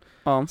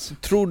 Ja.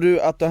 Tror du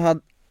att det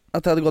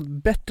hade gått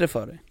bättre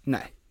för dig?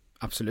 Nej,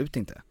 absolut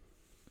inte.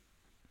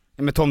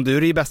 Men Tom, du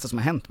är det bästa som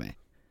har hänt mig.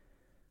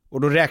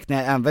 Och då räknar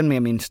jag även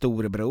med min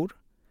storebror,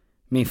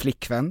 min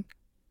flickvän,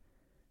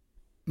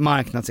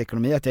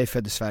 marknadsekonomi, att jag är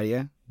född i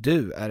Sverige.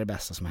 Du är det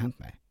bästa som har hänt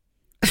mig.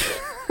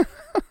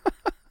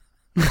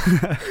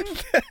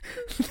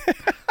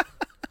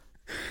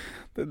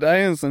 Det där är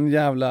en sån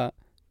jävla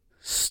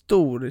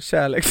stor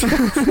kärlek.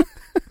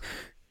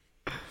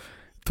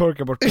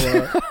 Torka bort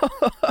på.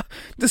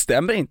 Det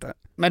stämmer inte.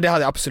 Men det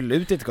hade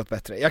absolut inte gått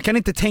bättre. Jag kan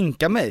inte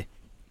tänka mig.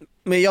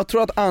 Men jag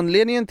tror att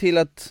anledningen till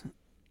att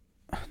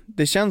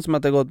det känns som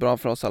att det har gått bra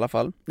för oss i alla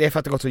fall, det är för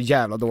att det gått så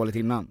jävla dåligt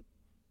innan.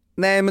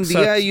 Nej, men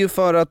det är ju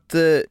för att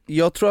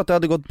jag tror att det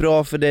hade gått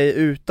bra för dig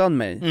utan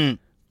mig.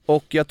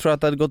 Och jag tror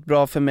att det hade gått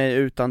bra för mig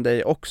utan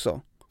dig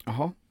också.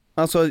 Jaha.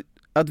 Alltså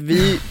att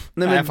vi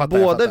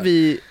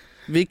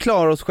vi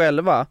klarar oss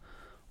själva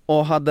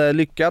och hade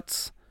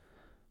lyckats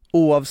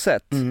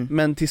oavsett.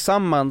 Men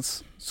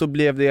tillsammans så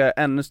blev det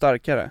ännu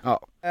starkare.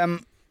 Ja.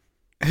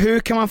 Hur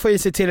kan man få i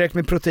sig tillräckligt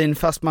med protein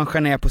fast man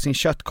skär ner på sin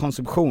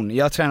köttkonsumtion?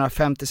 Jag tränar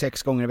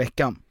 56 gånger i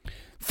veckan.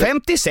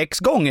 56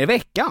 gånger i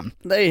veckan?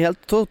 Det är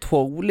helt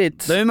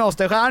otroligt. Du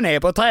måste skära ner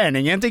på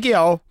träningen, tycker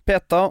jag.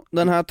 Petter,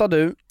 den här tar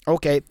du.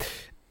 Okej.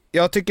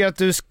 Jag tycker att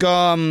du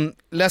ska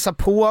läsa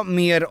på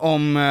mer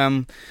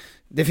om...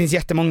 det finns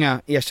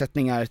jättemånga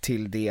ersättningar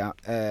till det,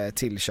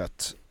 till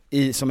kött.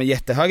 Som är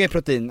jättehöga i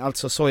protein.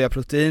 Alltså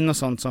sojaprotein och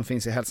sånt som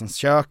finns i Hälsans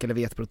kök. Eller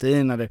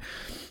vetprotein eller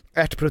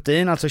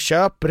ärtprotein. Alltså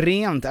köp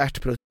rent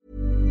ärtprotein.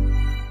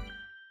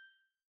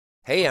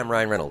 Hey, I'm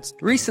Ryan Reynolds.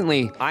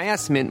 Recently, I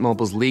asked Mint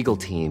Mobile's legal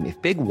team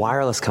if big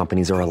wireless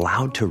companies are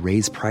allowed to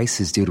raise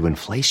prices due to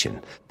inflation.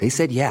 They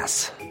said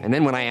yes. And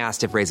then when I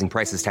asked if raising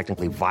prices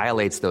technically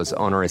violates those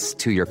onerous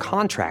 2-year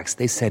contracts,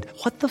 they said,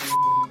 "What the f***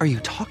 are you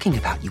talking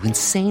about, you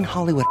insane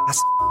Hollywood ass?"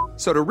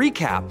 So to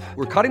recap,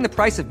 we're cutting the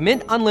price of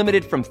Mint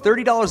Unlimited from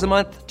 $30 a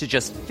month to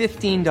just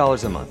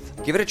 $15 a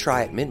month. Give it a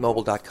try at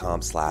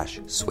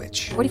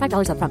mintmobile.com/switch.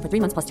 $45 up front for 3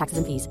 months plus taxes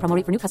and fees. Promo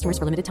rate for new customers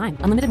for limited time.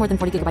 Unlimited more than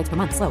 40 gigabytes per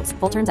month. Slows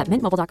full terms at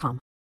mintmobile.com.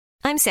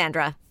 I'm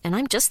Sandra, and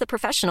I'm just the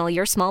professional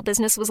your small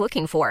business was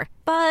looking for.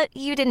 But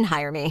you didn't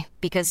hire me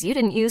because you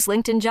didn't use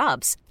LinkedIn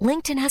Jobs.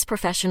 LinkedIn has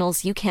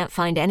professionals you can't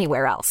find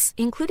anywhere else,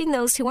 including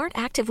those who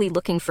aren't actively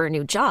looking for a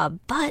new job,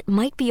 but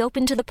might be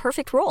open to the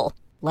perfect role,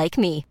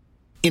 like me.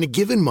 In a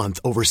given month,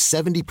 over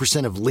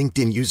 70% of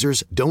LinkedIn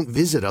users don't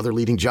visit other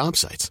leading job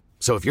sites.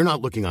 So if you're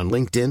not looking on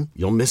LinkedIn,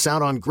 you'll miss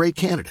out on great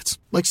candidates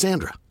like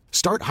Sandra.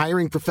 Start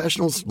hiring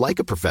professionals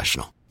like a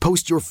professional.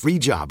 Post your free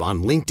job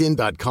on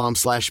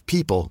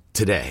linkedin.com/people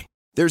today.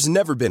 There's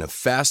never been a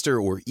faster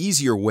or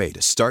easier way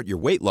to start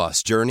your weight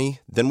loss journey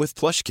than with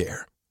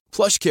PlushCare.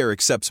 PlushCare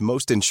accepts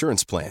most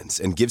insurance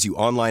plans and gives you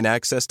online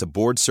access to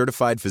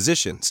board-certified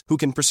physicians who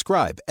can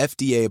prescribe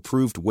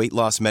FDA-approved weight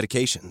loss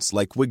medications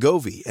like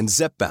Wegovy and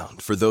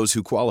Zepbound for those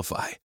who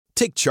qualify.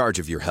 Take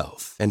charge of your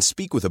health and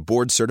speak with a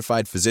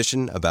board-certified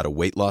physician about a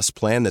weight loss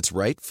plan that's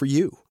right for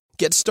you.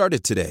 Get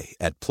started today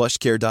at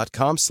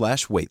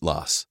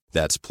plushcare.com/weightloss.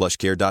 That's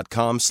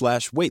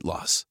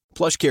plushcare.com/weightloss.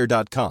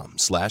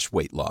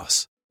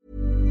 plushcare.com/weightloss.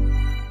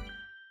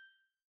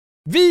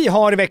 Vi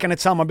har i veckan ett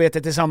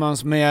samarbete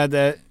tillsammans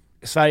med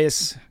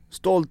Sveriges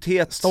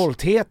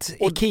stolthet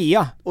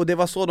IKEA. Och det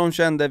var så de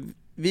kände,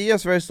 vi är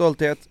Sveriges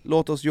stolthet,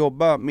 låt oss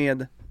jobba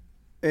med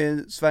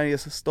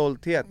Sveriges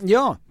stolthet.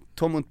 Ja.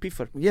 Tom und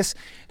Piffer. Yes.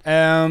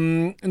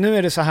 Nu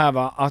är det så här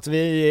va, att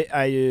vi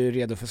är ju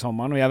redo för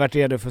sommaren och jag har varit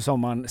redo för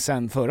sommaren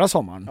sedan förra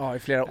sommaren. Ja, i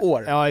flera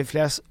år. Ja, i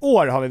flera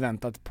år har vi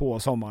väntat på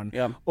sommaren.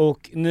 Ja.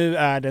 Och nu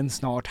är den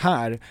snart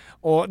här.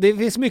 Och det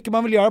finns mycket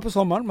man vill göra på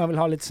sommaren. Man vill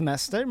ha lite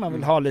semester, man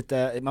vill ha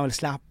lite, man vill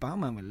slappa,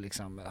 man vill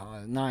liksom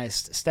ha ett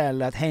nice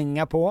ställe att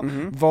hänga på.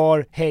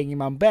 Var hänger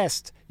man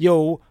bäst?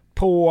 Jo,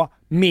 på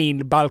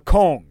min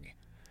balkong.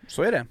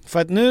 Så är det. För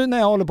att nu när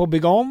jag håller på att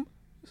bygga om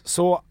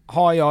så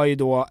har jag ju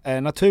då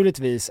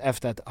naturligtvis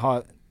efter att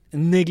ha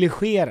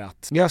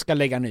negligerat. Jag ska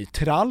lägga ny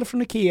trall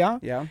från IKEA.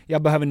 Yeah.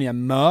 Jag behöver nya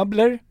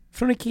möbler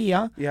från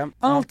IKEA. Yeah.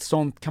 Allt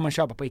sånt kan man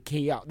köpa på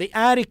IKEA. Det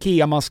är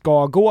IKEA man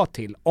ska gå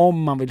till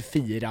om man vill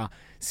fira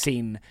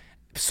sin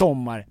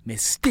sommar med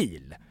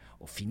stil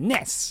och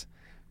finess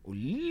och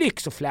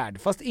lyx och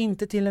flärd, fast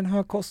inte till en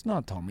hög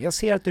kostnad, Tom. Jag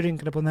ser att du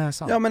rynkade på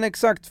näsan. Ja, men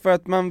exakt, för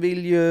att man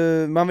vill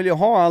ju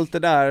ha allt det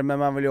där, men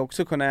man vill ju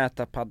också kunna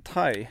äta pad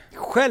thai.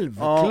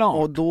 Självklart. Ja,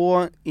 och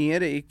då är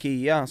det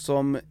IKEA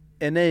som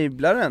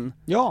enablaren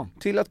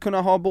till att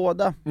kunna ha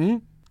båda.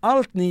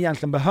 Allt ni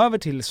egentligen behöver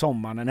till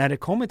sommaren när det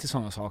kommer till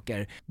sådana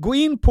saker. Gå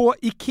in på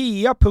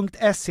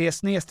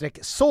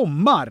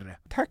ikea.se/sommar.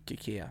 Tack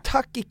IKEA.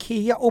 Tack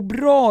IKEA och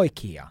bra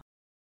IKEA.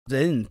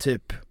 Protein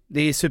typ.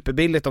 Det är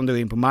superbilligt om du går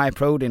in på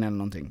MyProtein eller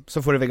någonting.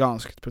 Så får du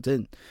veganskt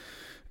protein.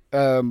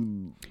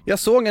 Jag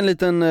såg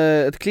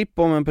ett klipp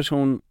om en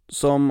person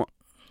som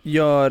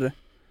gör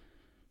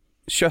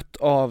kött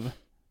av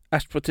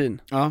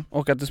ärtprotein. Ja.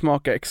 Och att det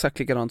smakar exakt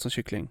likadant som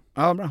kyckling.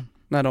 Ja, bra.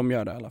 När de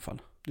gör det i alla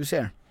fall. Du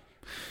ser.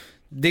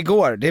 Det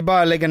går, det är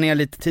bara att lägga ner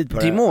lite tid på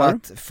det.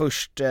 Att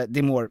först, det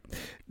är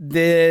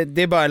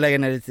bara att lägga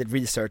ner lite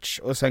research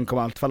och sen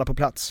kommer allt falla på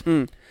plats.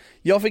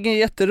 Jag fick en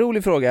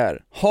jätterolig fråga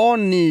här. Har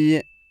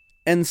ni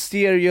en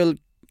serial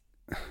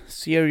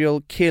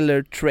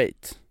killer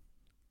trait?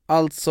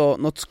 Alltså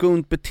något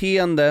skumt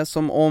beteende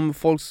som om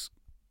folk,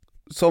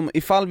 som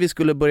ifall vi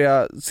skulle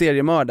börja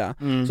seriemörda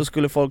så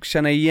skulle folk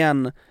känna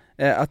igen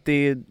att det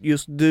är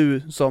just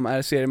du som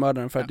är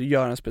seriemördaren för att du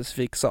gör en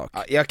specifik sak.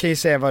 Ja, jag kan ju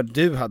säga vad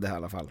du hade i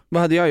alla fall.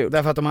 Vad hade jag gjort?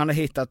 Därför att de hade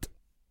hittat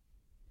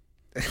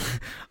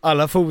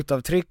alla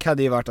fotavtryck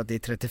hade ju varit att det är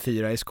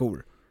 34 i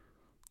skor.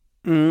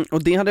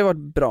 Och det hade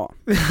varit bra.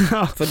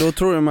 För då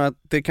tror de att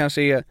det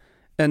kanske är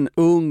en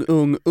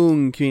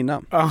ung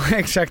kvinna. Ja,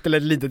 exakt, eller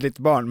ett litet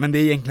barn, men det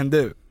är egentligen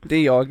du. Det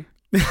är jag.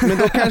 Men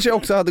då kanske jag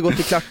också hade gått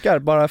i klackar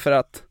bara för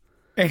att.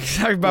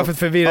 Exakt, bara för att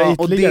förvirra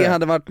ytterligare. Och det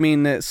hade varit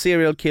min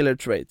serial killer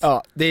trait.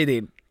 Ja, det är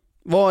din.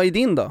 Vad är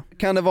din då?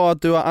 Kan det vara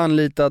att du har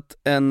anlitat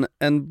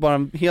en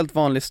bara helt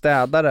vanlig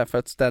städare för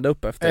att städa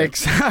upp efter?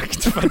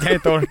 Exakt, för att jag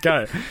inte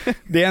orkar.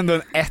 Det är ändå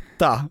en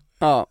etta.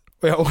 Ja.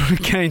 Och jag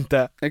orkar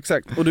inte.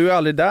 Exakt, och du är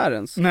aldrig där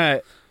ens.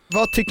 Nej.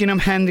 Vad tycker ni om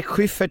Henrik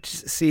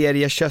Schyfferts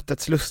serie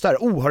Köttets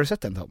lustar? Har du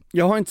sett den, Tom?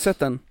 Jag har inte sett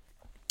den.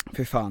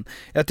 Fy fan.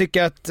 Jag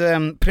tycker att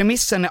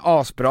premissen är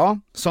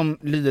asbra, som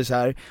lyder så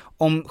här: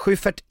 om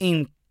Schyffert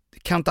inte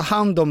kan ta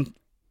hand om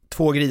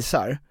 2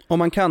 grisar. Om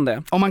man kan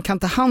det. Om man kan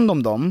ta hand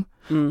om dem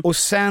och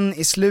sen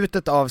i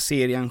slutet av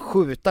serien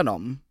skjuta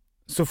dem,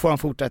 så får han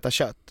fortsätta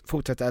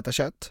äta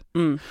kött.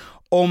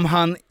 Om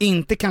han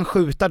inte kan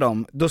skjuta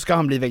dem, då ska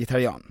han bli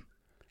vegetarian.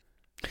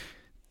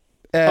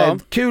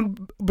 Kul,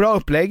 bra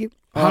upplägg.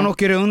 Han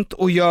åker runt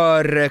och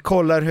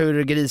kollar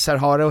hur grisar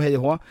har det och hej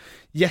och hå.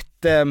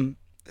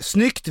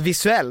 Jättesnyggt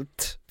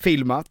visuellt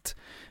filmat,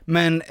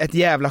 men ett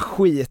jävla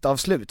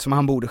skitavslut som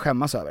han borde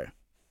skämmas över.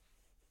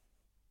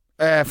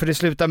 För det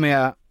slutar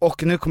med,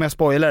 och nu kommer jag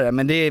spoila det,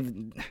 men det är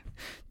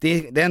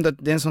ändå,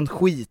 det är en sån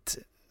skit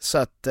så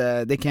att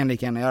det kan jag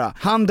lika gärna göra.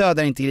 Han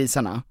dödar inte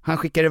grisarna, han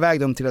skickar iväg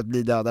dem till att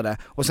bli dödade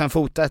och sen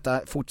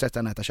fortsätter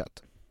han äta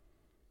kött.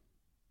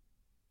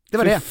 Det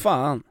var det.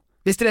 Fan.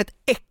 Visst är det ett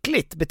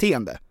äckligt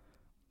beteende?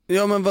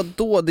 Ja, men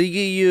vadå? Det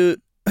ger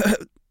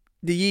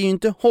ju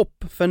inte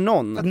hopp för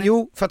någon.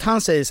 Jo, för att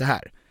han säger så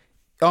här: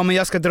 ja, men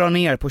jag ska dra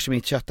ner på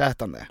mitt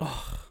köttätande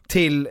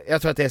till,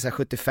 jag tror att det är så här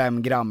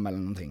 75 gram eller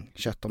någonting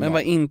kött om dagen. Men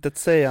vad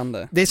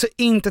intetsägande. Det är så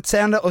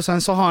intetsägande, och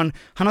sen så har han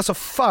har så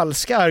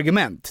falska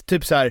argument.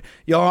 Typ så här: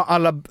 ja,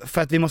 alla,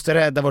 för att vi måste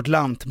rädda vårt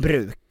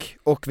lantbruk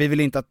och vi vill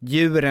inte att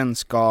djuren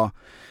ska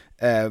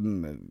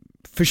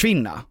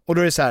försvinna. Och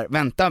då är det så här: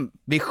 vänta,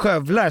 vi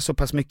skövlar så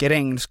pass mycket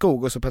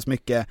regnskog och så pass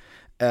mycket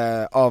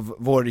av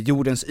vår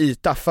jordens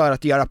yta för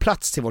att göra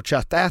plats till vårt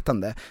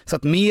köttätande, så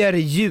att mer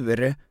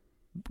djur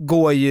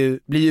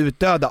blir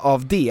utdöda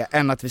av det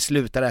än att vi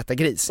slutar äta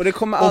gris. Och det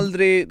kommer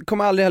aldrig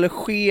heller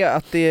ske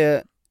att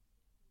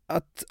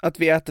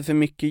vi äter för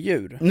mycket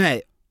djur.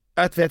 Nej,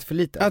 att vi äter för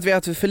lite. Att vi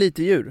äter för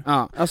lite djur.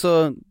 Ja.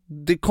 Alltså,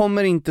 det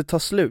kommer inte ta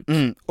slut.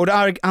 Och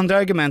det andra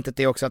argumentet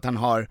är också att han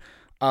har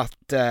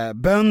att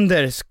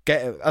bönder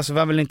ska, alltså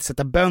man vill inte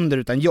sätta bönder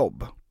utan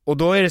jobb. Och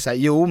då är det så här,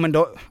 jo men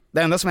då,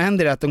 det enda som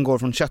händer är att de går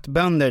från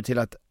köttbönder till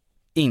att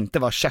inte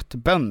vara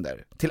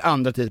köttbönder, till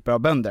andra typer av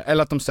bönder,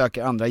 eller att de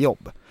söker andra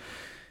jobb.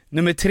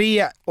 Nummer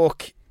 3,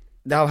 och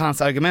det har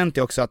hans argument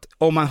är också att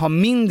om man har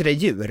mindre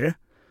djur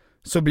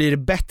så blir det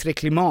bättre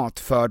klimat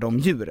för de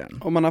djuren.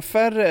 Om man har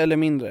färre eller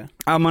mindre?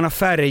 Ja, man har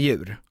färre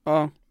djur.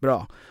 Ja.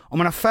 Bra. Om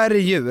man har färre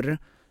djur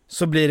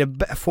så blir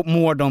det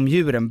mår de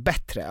djuren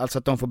bättre, alltså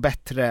att de får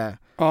bättre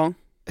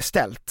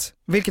ställt.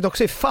 Vilket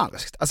också är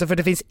falskt, alltså för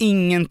det finns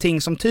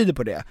ingenting som tyder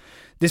på det.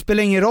 Det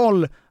spelar ingen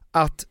roll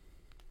att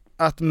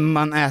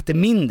man äter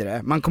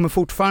mindre, man kommer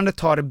fortfarande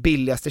ta det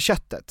billigaste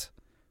köttet.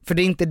 För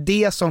det är inte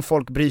det som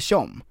folk bryr sig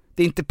om.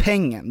 Det är inte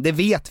pengen, det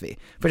vet vi.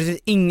 För det finns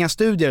inga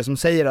studier som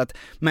säger att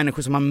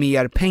människor som har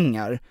mer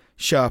pengar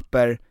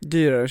köper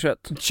dyrare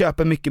kött.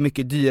 Köper mycket,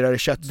 mycket dyrare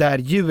kött där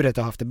djuret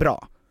har haft det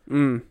bra.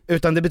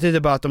 Utan det betyder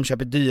bara att de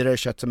köper dyrare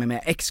kött som är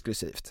mer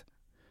exklusivt.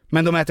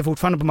 Men de äter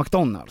fortfarande på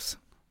McDonalds.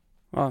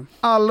 Ja.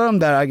 Alla de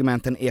där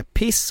argumenten är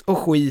piss och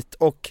skit,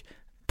 och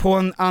på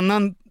en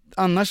annan,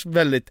 annars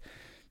väldigt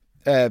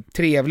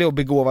trevlig och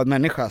begåvad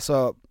människa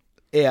så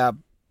är jag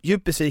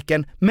djupt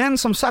besviken. Men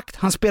som sagt,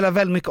 han spelar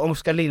väldigt mycket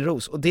Oskar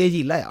Lindros och det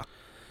gillar jag.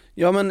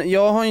 Ja, men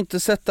jag har inte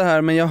sett det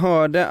här, men jag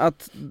hörde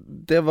att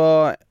det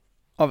var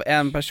av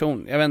en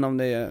person, jag vet inte om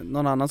det är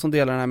någon annan som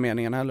delar den här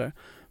meningen heller,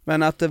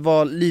 men att det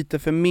var lite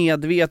för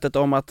medvetet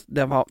om att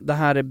det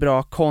här är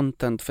bra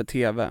content för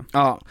tv.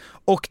 Ja,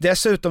 och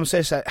dessutom så är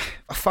det så här,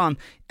 vad fan,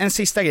 en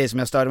sista grej som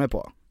jag störde mig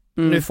på.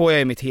 Nu får jag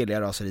ju mitt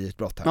heliga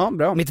raseriutbrott här. Ja,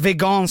 bra. Mitt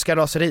veganska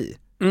raseri.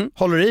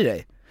 Håller du i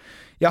dig?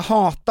 Jag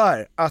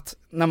hatar att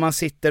när man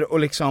sitter och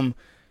liksom,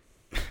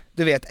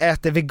 du vet,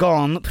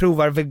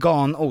 provar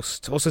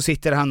veganost och så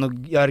sitter han och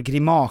gör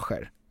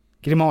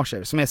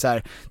grimaser som är så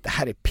här: det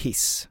här är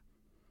piss.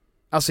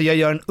 Alltså jag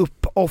gör en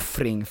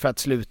uppoffring för att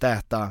sluta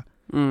äta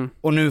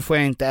och nu får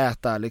jag inte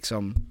äta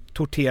liksom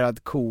torterad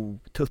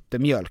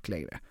tuttemjölk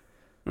längre.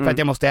 För att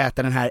jag måste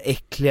äta den här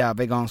äckliga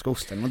veganska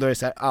osten. Och då är det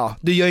så här,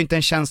 du gör inte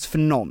en tjänst för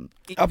någon.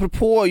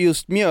 Apropå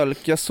just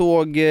mjölk, jag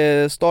såg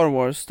Star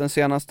Wars, den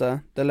senaste,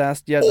 The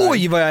Last Jedi.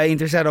 Oj, vad jag är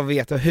intresserad av att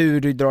veta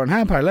hur du drar den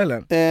här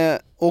parallellen.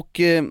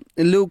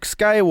 Luke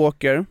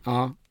Skywalker,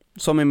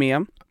 som är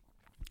med,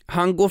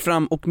 han går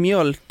fram och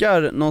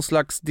mjölkar någon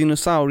slags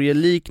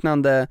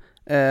dinosaurieliknande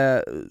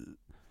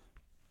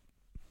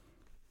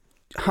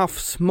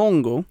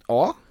havsmongo.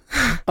 Ja.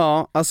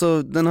 Ja,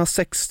 alltså den har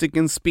 6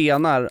 stycken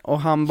spenar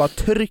och han bara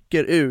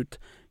trycker ut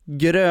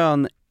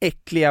grön,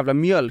 äcklig jävla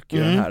mjölk i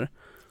den här.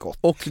 Gott.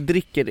 Och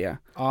dricker det.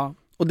 Ja.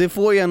 Och det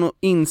får ju en att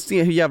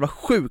inse hur jävla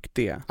sjukt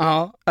det är.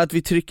 Ja. Att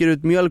vi trycker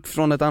ut mjölk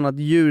från ett annat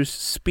djurs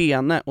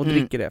spene och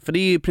dricker det. För det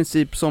är ju i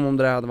princip som om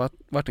det hade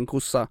varit en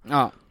kossa.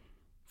 Ja.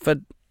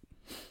 För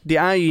det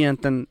är ju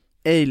egentligen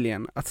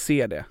alien att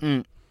se det.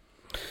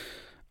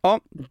 Ja,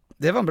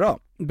 det var bra.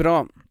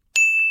 Bra.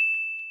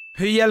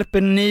 Hur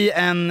hjälper ni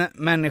en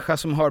människa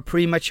som har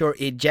premature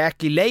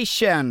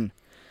ejaculation?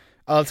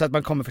 Alltså att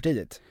man kommer för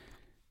tidigt.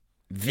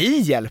 Vi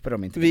hjälper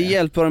dem inte.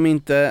 Hjälper dem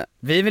inte.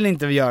 Vi vill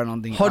inte göra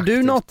någonting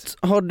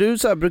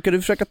aktivt. Brukar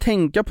du försöka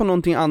tänka på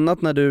någonting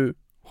annat när du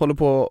håller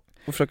på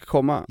och försöker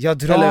komma? Jag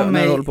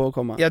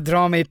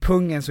drar mig i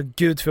pungen så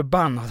gud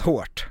förbannat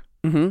hårt.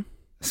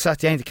 Så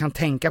att jag inte kan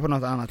tänka på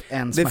något annat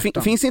än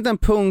smärtan. Finns det inte en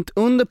punkt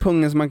under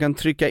pungen som man kan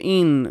trycka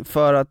in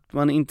för att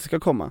man inte ska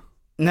komma?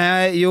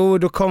 Nej, jo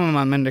då kommer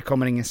man, men det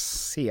kommer ingen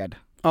sed.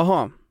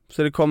 Aha,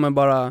 så det kommer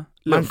bara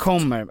luft. Man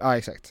kommer, ja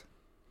exakt.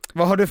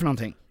 Vad har du för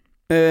någonting?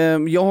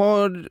 Jag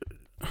har...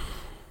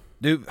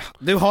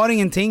 Du har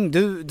ingenting,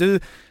 du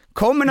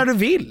kommer när du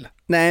vill.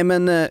 Nej,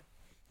 men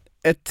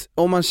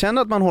om man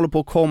känner att man håller på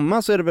att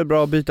komma så är det väl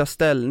bra att byta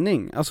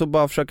ställning. Alltså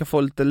bara försöka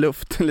få lite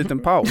luft, en liten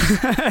paus.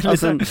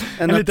 Alltså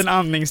en liten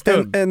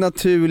andningsstund. En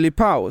naturlig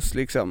paus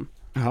liksom.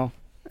 Jaha.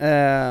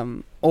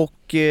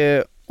 Och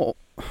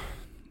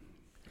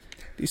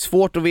det är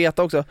svårt att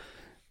veta också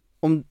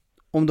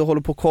om du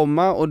håller på att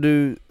komma och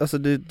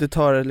det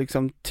tar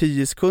liksom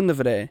 10 sekunder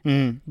för dig,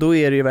 då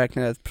är det ju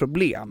verkligen ett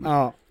problem.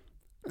 Ja.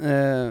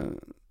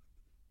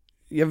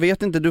 Jag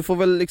vet inte, du får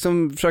väl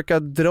liksom försöka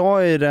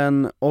dra i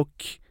den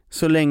och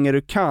så länge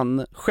du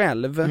kan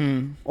själv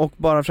och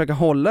bara försöka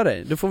hålla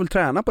dig. Du får väl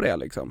träna på det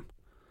liksom.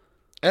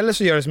 Eller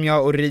så gör du som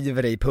jag och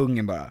river dig i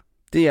pungen bara.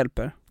 Det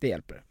hjälper.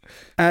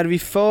 Är vi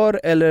för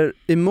eller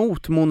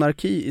emot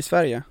monarki i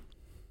Sverige?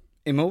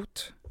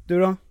 Emot? Du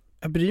då?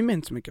 Jag bryr mig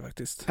inte så mycket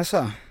faktiskt.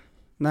 Alltså?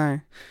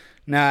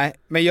 Nej,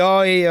 men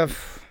jag är...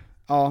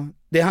 Ja,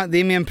 det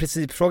är mer en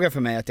principfråga för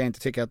mig att jag inte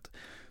tycker att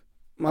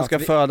man ska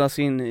födas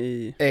in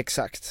i...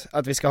 Exakt,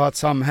 att vi ska ha ett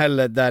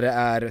samhälle där det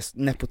är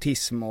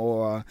nepotism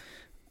och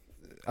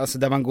alltså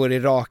där man går i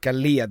raka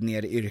led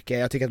ner i yrke.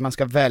 Jag tycker att man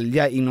ska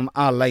välja inom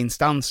alla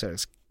instanser,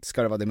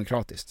 ska det vara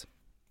demokratiskt.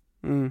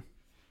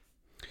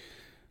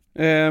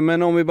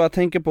 Men om vi bara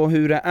tänker på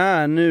hur det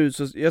är nu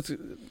så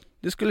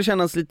det skulle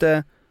kännas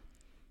lite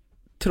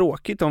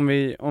tråkigt om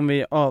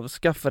vi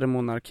avskaffade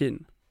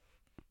monarkin.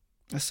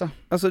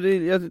 Alltså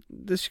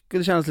det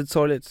skulle kännas lite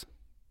sorgligt.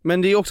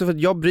 Men det är också för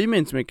att jag bryr mig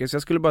inte så mycket, så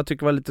jag skulle bara tycka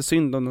det var lite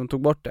synd om de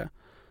tog bort det.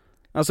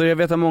 Alltså jag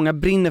vet att många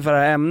brinner för det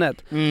här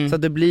ämnet. Så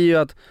att det blir ju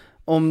att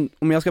om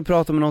jag ska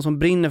prata med någon som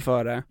brinner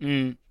för det,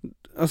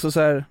 alltså så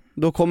här,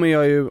 då kommer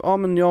jag ju,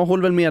 men jag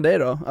håller väl med dig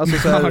då. Alltså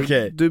så här,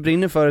 okay. Du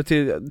brinner för det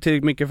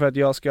tillräckligt mycket för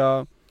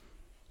att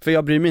för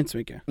jag bryr mig inte så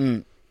mycket.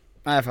 Nej,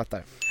 jag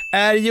fattar.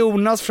 Är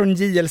Jonas från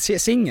JLC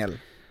singel?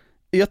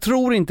 Jag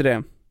tror inte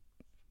det.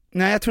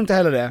 Nej, jag tror inte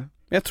heller det.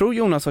 Jag tror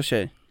Jonas har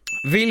tjej.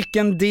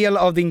 Vilken del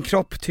av din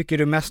kropp tycker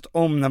du mest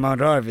om när man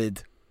rör vid?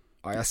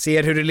 Ja, jag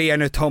ser hur du ler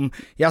nu, Tom.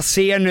 Jag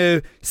ser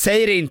nu.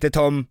 Säg det inte,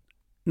 Tom.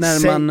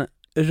 När man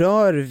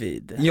rör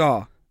vid?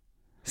 Ja.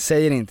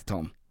 Säg det inte,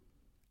 Tom.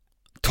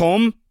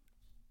 Tom,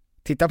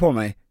 titta på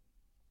mig.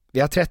 Vi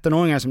har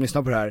 13-åringar som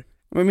lyssnar på det här.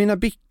 Men mina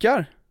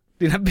bickar.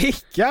 Dina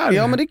bickar?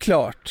 Ja, men det är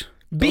klart.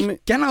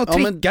 Bickarna och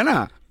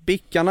trickarna.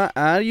 Bickarna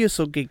är ju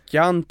så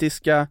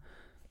gigantiska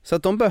så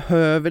att de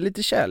behöver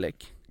lite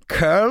kärlek.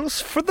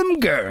 Curls for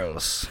them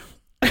girls.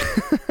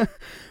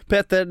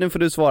 Petter, nu får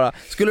du svara.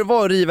 Skulle det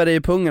vara att riva dig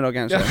i pungen då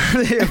kanske? Ja,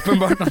 det är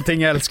uppenbart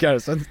någonting jag älskar.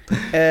 Så.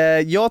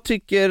 Jag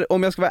tycker,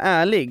 om jag ska vara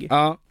ärlig,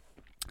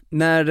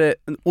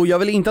 och jag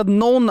vill inte att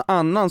någon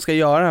annan ska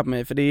göra det här på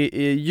mig, för det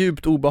är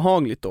djupt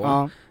obehagligt då.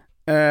 Ja.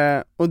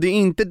 Och det är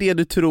inte det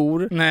du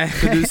tror. Nej.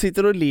 För du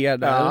sitter och ler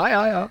där.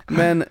 Ja.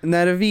 Men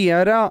när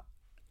Vera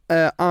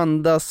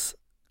andas,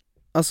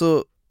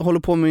 alltså håller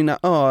på med mina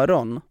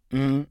öron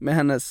med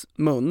hennes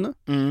mun,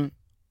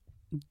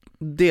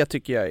 det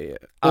tycker jag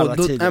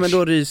är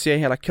då ryser jag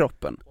i hela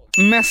kroppen.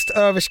 Mest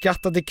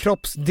överskattade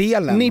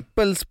kroppsdelen?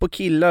 Nipples på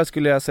killar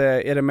skulle jag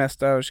säga är det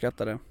mest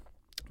överskattade.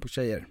 På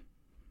tjejer?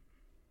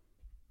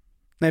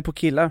 Nej, på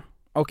killar.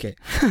 Okej.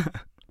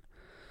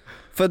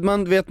 För att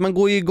man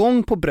går ju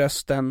igång på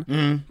brösten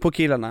på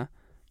killarna,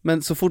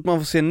 men så fort man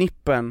får se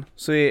nippen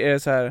så är det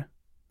så här.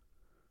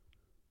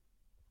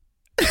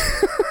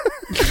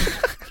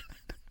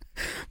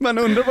 Man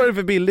undrar vad det är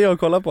för bilder jag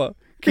kollar på.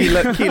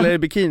 Killar i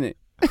bikini.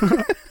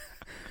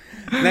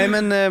 Nej,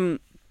 men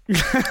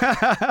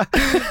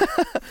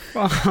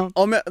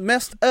om jag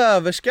mest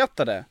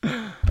överskattade,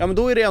 ja, men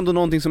då är det ändå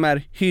någonting som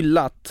är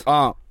hyllat,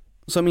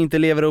 som inte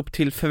lever upp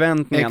till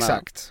förväntningarna.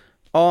 Exakt.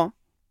 Ja.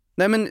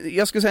 Nej, men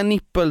jag skulle säga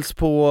nipples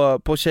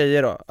på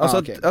tjejer då.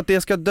 Alltså att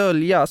det ska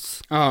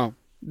döljas.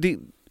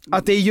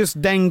 Att det är just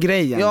den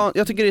grejen. Ja,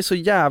 jag tycker det är så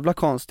jävla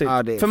konstigt.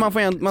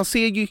 För man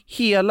ser ju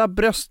hela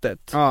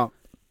bröstet.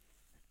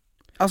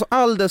 Alltså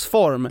all dess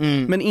form,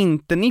 men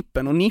inte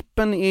nippen. Och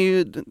nippen är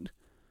ju,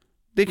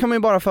 det kan man ju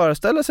bara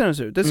föreställa sig hur den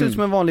ser ut. Det ser ut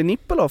som en vanlig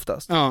nippel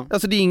oftast.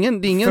 Alltså det är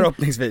ingen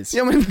förhoppningsvis.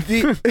 Ja, men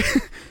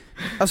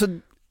alltså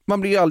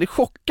man blir ju aldrig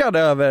chockad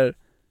över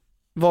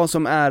vad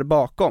som är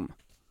bakom.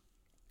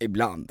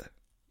 Ibland.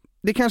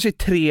 Det kanske är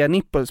 3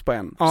 nipples på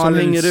en som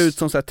hänger ut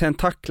som så här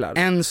tentaklar.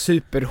 En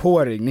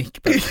superhårig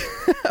nippel.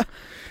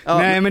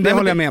 Nej, men det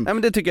håller jag med om. Nej,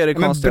 men det tycker jag är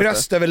det konstigaste. Men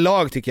bröst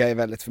överlag tycker jag är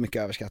väldigt för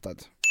mycket överskattat.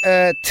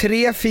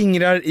 3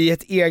 fingrar i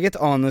ett eget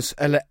anus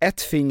eller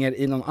 1 finger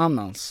i någon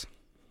annans?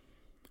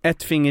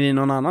 1 finger i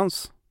någon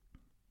annans.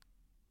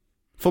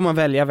 Får man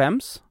välja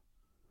vems?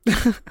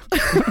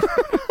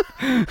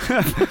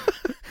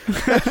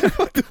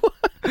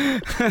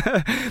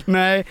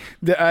 Nej,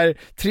 det är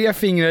 3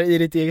 fingrar i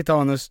ditt eget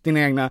anus, din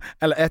egna,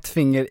 eller 1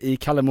 finger i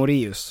Kalle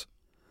Moraeus.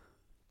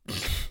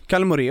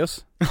 Kalle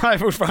Moraeus? Nej,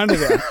 fortfarande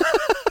det.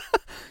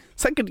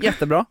 Säkert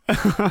jättebra.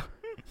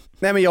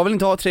 Nej, men jag vill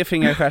inte ha 3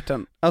 fingrar i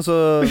stjärten.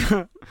 Alltså,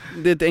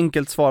 det är ett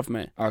enkelt svar för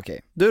mig.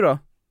 Okej. Du då?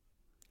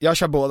 Jag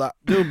kör båda.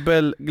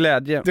 Dubbel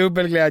glädje.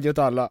 Dubbel glädje åt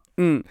alla.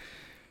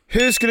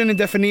 Hur skulle ni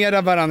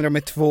definiera varandra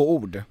med 2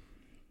 ord?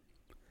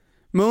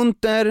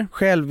 Munter,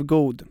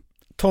 självgod.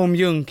 Tom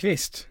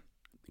Ljungqvist.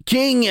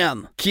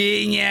 Kingen!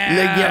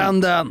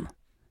 Legenden!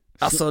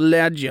 Alltså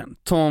legend,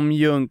 Tom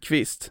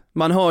Ljungqvist.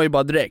 Man hör ju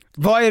bara direkt.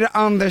 Vad är det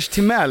Anders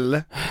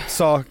Timell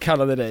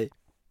kallade dig?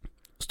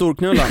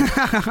 Storknullan.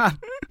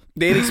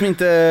 Det är liksom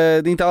inte,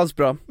 det är inte alls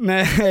bra.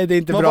 Nej, det är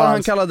inte bra. Vad var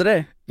han kallade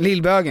dig?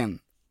 Lillbögen.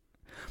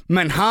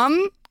 Men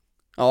han?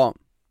 Ja.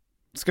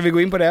 Ska vi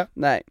gå in på det?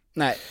 Nej,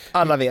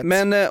 alla vet.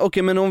 Men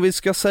okej, men om vi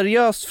ska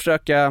seriöst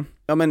försöka,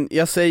 ja, men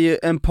jag säger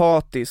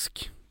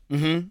empatisk.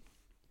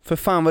 För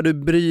fan vad du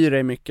bryr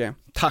dig mycket.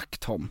 Tack,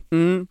 Tom.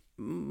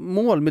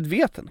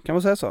 Målmedveten, kan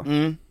man säga så?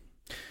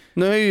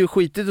 Nu har jag ju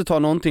skitit att ta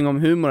någonting om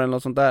humor eller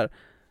något sånt där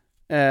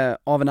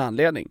av en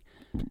anledning.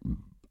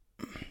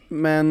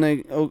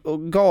 Men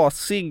och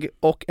gasig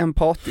och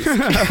empatisk.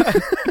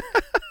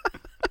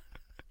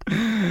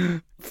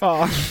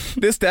 Fan.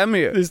 Det stämmer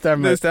ju.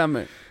 Det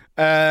stämmer.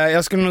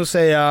 Jag skulle nog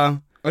säga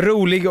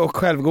rolig och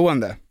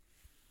självgående.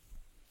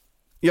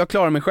 Jag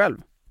klarar mig själv.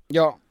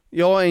 Ja.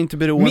 Jag är inte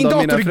beroende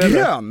av mina föräldrar. Min dator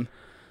är grön.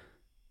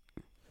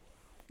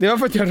 Det var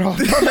för att jag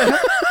ratade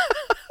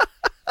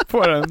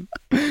på den.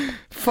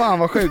 Fan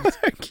vad sjukt.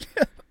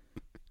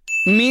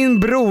 Min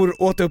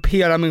bror åt upp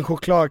hela min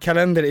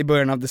chokladkalender i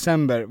början av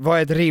december. Vad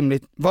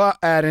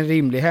är en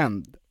rimlig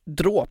hämnd?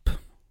 Dråp.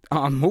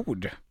 Ja,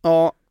 mord.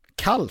 Ja.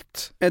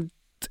 Kallt.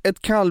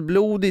 Ett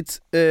kallblodigt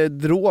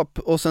dråp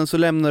och sen så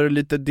lämnar du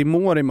lite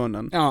dimor i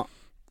munnen. Ja.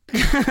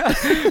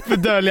 För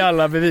dölja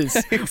alla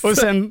bevis. Och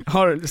sen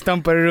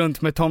stampar du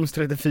runt med Toms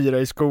 34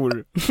 i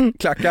skor.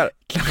 Klackar.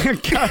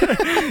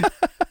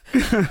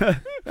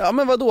 Ja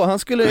men vadå, han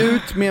skulle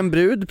ut med en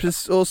brud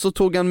och så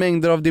tog han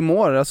mängder av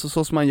Dimor, alltså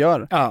så som man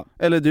gör. Ja.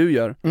 Eller du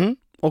gör.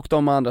 Och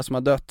de andra som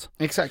har dött.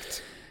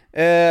 Exakt.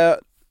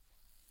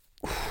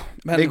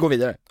 Men, vi går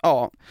vidare.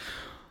 Ja.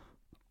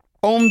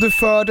 Om du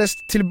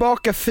fördes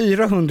tillbaka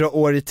 400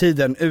 år i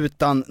tiden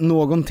utan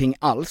någonting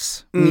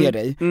alls med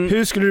dig,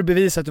 hur skulle du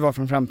bevisa att du var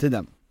från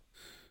framtiden?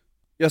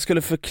 Jag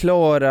skulle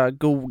förklara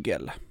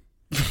Google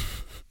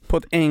på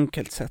ett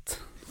enkelt sätt.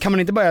 Kan man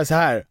inte bara göra så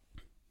här?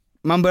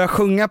 Man börjar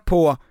sjunga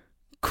på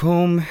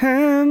Kom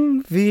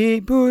hem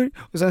vi bor,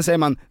 och sen säger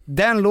man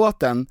den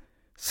låten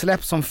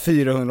släpps om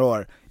 400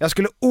 år. Jag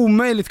skulle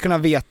omöjligt kunna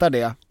veta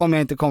det om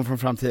jag inte kom från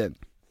framtiden.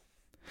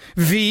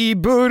 Vi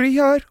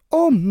börjar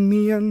om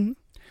igen.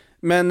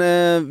 Men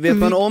vet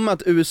man om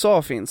att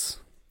USA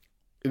finns?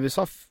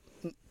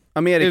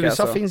 Amerika USA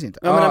alltså. Finns inte.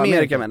 Ja men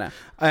Amerika menar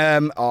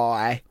jag.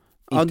 Nej.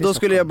 Ja, då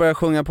skulle jag börja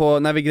sjunga på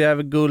När vi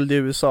gräver guld i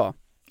USA.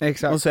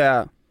 Exakt. Och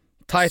säga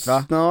tight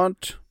va?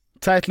 Snart.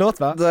 Tight låt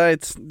va?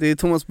 Tight. Det är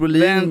Thomas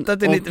Brolin. Vänta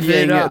till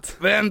 94.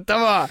 Vänta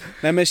va?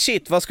 Nej men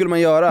shit, vad skulle man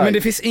göra? Men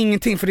det finns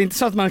ingenting, för det är inte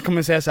så att man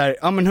kommer säga så här: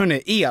 ja men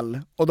hörni, el.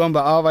 Och de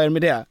bara, vad är det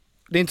med det?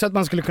 Det är inte så att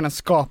man skulle kunna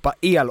skapa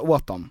el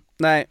åt dem.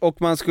 Nej,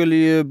 och man skulle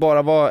ju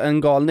bara vara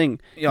en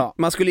galning. Ja.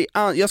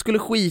 Jag skulle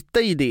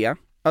skita i det,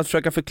 att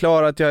försöka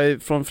förklara att jag är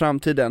från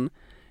framtiden.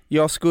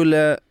 Jag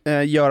skulle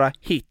göra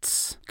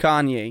hits.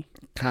 Kanye.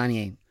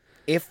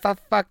 If I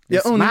fuck this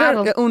jag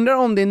undrar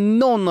om det är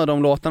någon av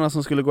de låtarna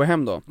som skulle gå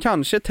hem då.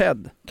 Kanske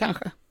Ted.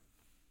 Kanske.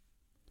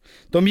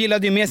 De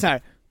gillade ju mer så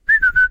här.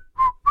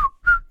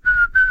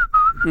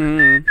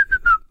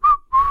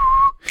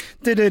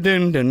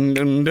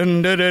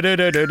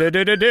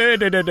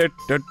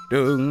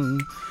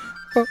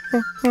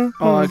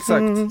 Ja,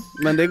 exakt.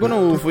 Men det går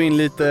nog att få in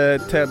lite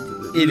Ted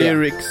i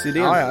lyrics i det.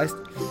 Ja, just.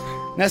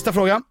 Nästa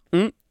fråga.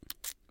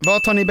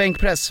 Vad tar ni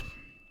bänkpress?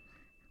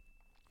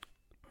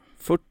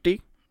 40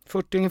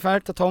 ungefär,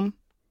 tar Tom.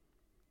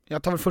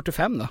 Jag tar väl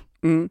 45 då.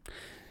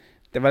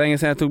 Det var länge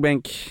sedan jag tog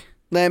bänk.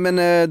 Nej men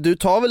du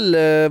tar väl,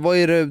 vad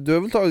är det? Du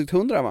har väl tagit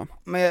 100 va?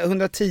 Men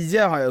 110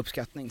 har jag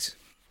uppskattnings.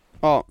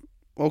 Ja,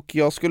 och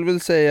jag skulle väl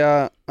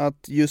säga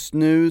att just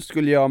nu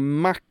skulle jag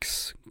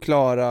max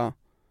klara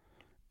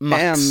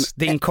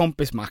din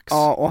kompis Max.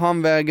 Ja, och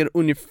han väger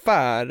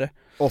ungefär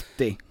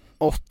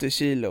 80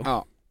 kilo.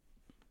 Ja.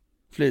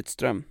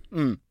 Flytström.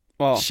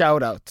 Ja.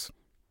 Shoutout.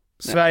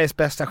 Sveriges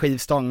bästa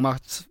skivstång,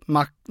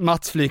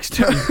 Mats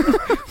Flygström.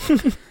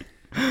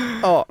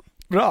 Ja,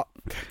 bra.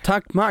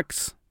 Tack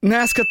Max.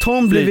 När ska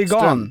Tom bli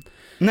vegan?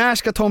 När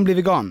ska Tom bli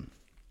vegan?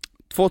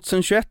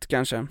 2021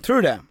 kanske. Tror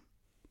du det?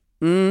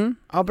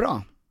 Ja,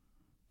 bra.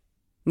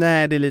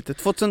 Nej, det är lite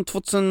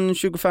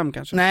 2025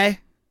 kanske.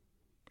 Nej.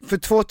 För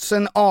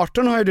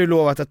 2018 har ju du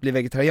lovat att bli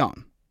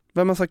vegetarian.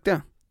 Vem har sagt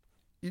det?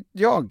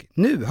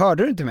 Nu,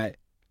 hörde du inte mig?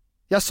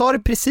 Jag sa det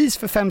precis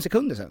för 5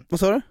 sekunder sedan. Vad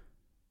sa du?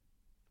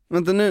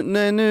 Vänta,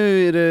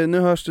 nu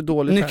hörs det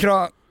dåligt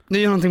här. Nu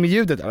är det någonting med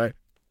ljudet eller?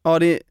 Ja,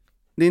 det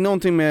är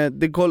någonting med,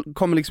 det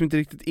kommer liksom inte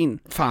riktigt in.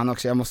 Fan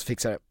också, jag måste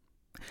fixa det.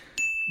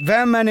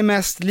 Vem är ni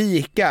mest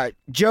lika?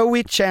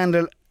 Joey,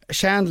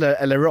 Chandler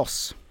eller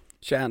Ross?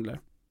 Chandler.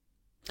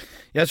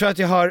 Jag tror att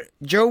jag har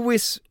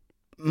Joeys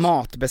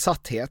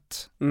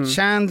matbesatthet,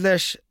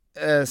 Chandlers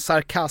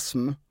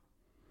sarkasm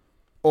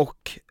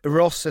och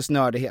Rosses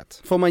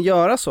nördighet. Får man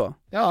göra så?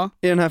 Ja.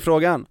 I den här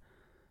frågan?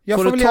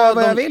 Jag får väl göra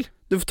vad jag vill.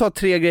 Du får ta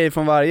 3 grejer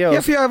från varje.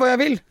 Jag får göra vad jag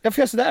vill. Jag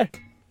får göra sådär.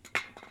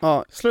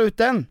 Ja. Slå ut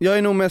den. Jag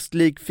är nog mest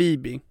lik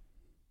Phoebe.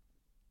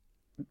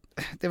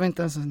 Det var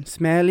inte ens en...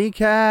 Smelly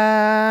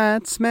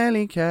cat.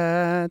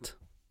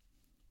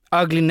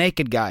 Ugly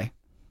naked guy.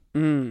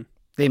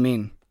 Det är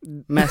min.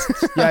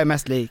 Jag är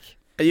mest lik.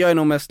 Jag är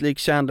nog mest lik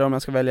Chandler om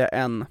jag ska välja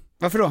en.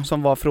 Varför då?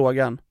 Som var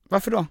frågan.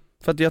 Varför då?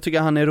 För att jag tycker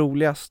han är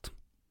roligast.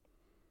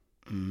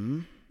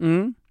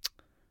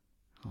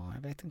 Ja,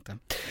 jag vet inte.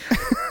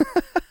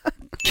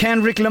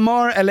 Kendrick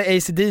Lamar eller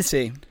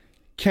AC/DC?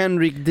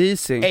 Kendrick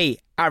DC. Hey, I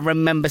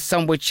remember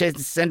some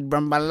witches and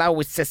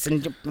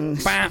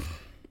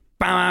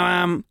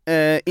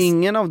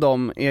ingen av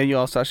dem är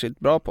jag särskilt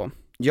bra på.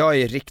 Jag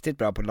är riktigt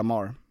bra på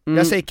Lamar.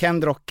 Jag säger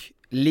Kendrick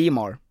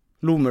Lamar.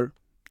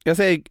 Jag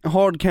säger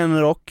Hard Candy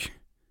Rock.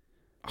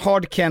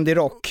 Hard Candy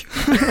Rock.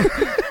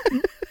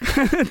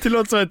 Det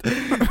låter som ett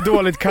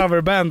dåligt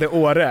coverband i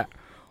Åre.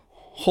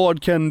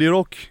 Hard Candy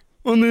Rock.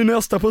 Och nu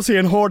nästa på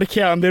scen, Hard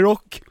Candy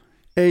Rock.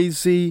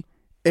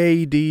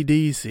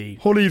 ACADDC.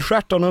 Håll i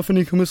stjärtarna för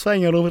ni kommer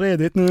svänga dem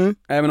redigt nu.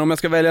 Nej, men om jag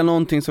ska välja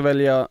någonting så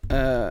väljer jag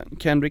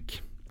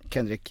Kendrick.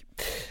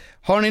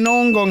 Har ni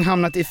någon gång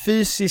hamnat i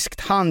fysiskt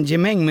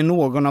handgemäng med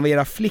någon av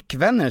era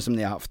flickvänner som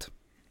ni har haft?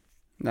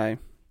 Nej.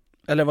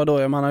 Eller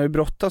vadå, man har ju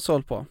brottats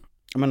håll på.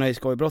 Man har ju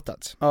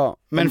skojbrottats. Ja.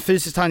 Men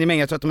fysiskt handgemäng,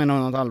 jag tror att de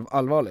menar något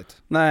allvarligt.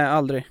 Nej,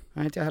 aldrig.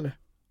 Nej, inte jag heller.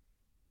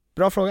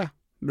 Bra fråga.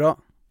 Bra.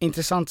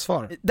 Intressant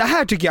svar. Det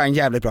här tycker jag är en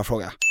jävligt bra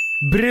fråga.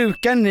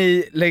 Brukar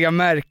ni lägga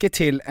märke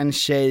till en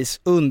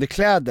tjejs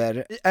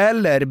underkläder,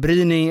 eller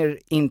bryr ni er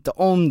inte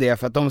om det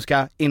för att de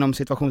ska inom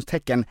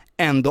situationstecken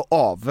ändå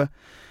av?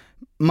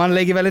 Man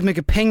lägger väldigt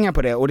mycket pengar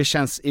på det och det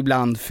känns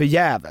ibland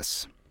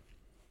förgäves.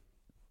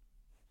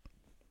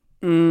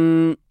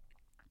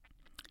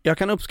 Jag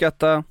kan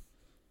uppskatta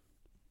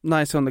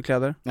nice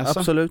underkläder. Jaså?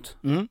 Absolut.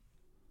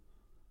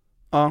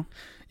 Ja.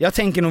 Jag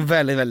tänker nog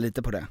väldigt, väldigt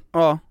lite på det.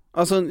 Ja.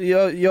 Alltså så det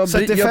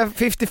är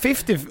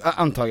 50-50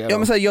 antar jag. Ja,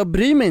 men så här, jag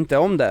bryr mig inte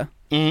om det.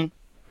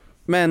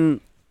 Men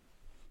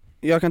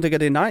jag kan tycka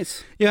det är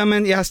nice. Ja,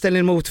 men jag ställer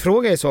en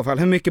motfråga i så fall.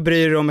 Hur mycket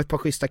bryr du om ett par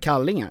schyssta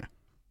kallingar?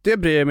 Det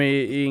bryr jag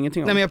mig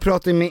ingenting om. Nej, men jag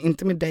pratar ju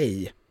inte med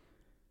dig.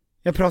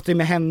 Jag pratar ju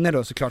med henne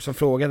då såklart som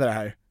frågade det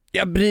här.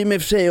 Jag bryr mig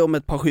för sig om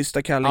ett par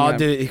schyssta kallingar.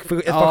 Ja,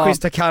 ett par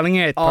schyssta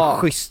kallingar är ett par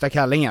schyssta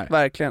kallingar.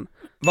 Verkligen.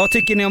 Vad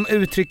tycker ni om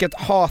uttrycket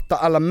hata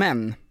alla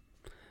män?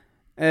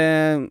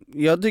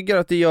 Jag tycker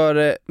att det gör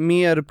det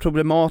mer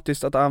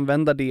problematiskt att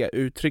använda det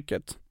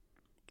uttrycket.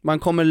 Man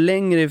kommer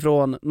längre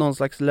ifrån någon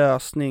slags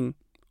lösning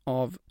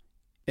av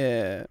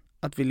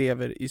att vi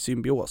lever i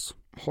symbios.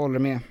 Håller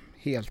med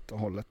helt och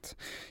hållet.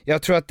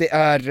 Jag tror att det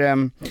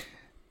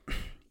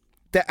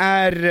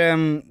är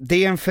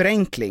en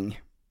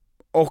förenkling.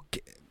 Och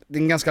det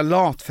är en ganska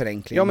lat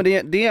förenkling. Ja, men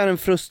det är en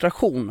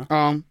frustration.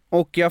 Ja.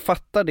 Och jag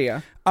fattar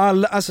det.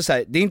 Alltså så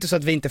här, det är inte så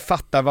att vi inte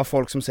fattar vad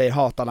folk som säger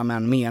hata alla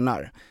män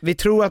menar. Vi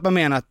tror att man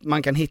menar att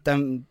man kan hitta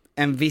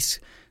en viss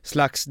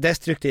slags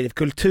destruktiv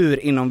kultur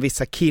inom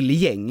vissa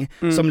killgäng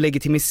som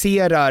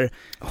legitimiserar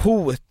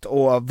hot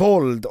och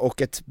våld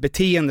och ett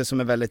beteende som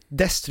är väldigt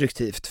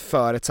destruktivt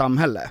för ett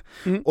samhälle.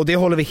 Och det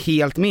håller vi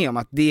helt med om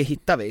att det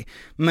hittar vi.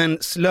 Men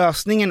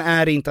lösningen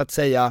är inte att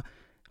säga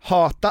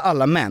hata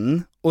alla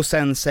män och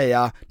sen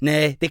säga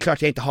nej, det är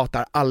klart jag inte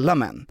hatar alla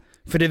män.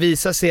 För det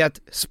visar sig att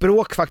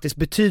språk faktiskt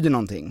betyder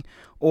någonting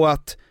och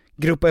att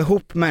gruppa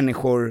ihop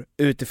människor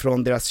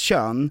utifrån deras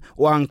kön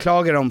och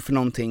anklaga dem för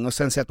någonting och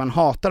sen säga att man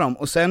hatar dem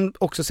och sen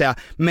också säga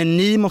men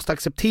ni måste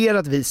acceptera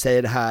att vi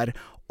säger det här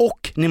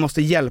och ni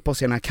måste hjälpa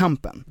oss i den här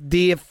kampen.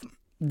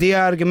 Det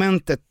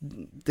argumentet,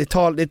 det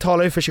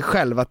talar ju för sig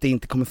själv att det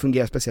inte kommer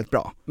fungera speciellt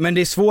bra. Men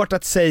det är svårt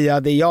att säga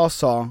det jag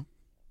sa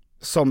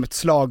som ett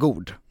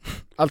slagord.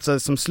 Alltså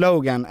som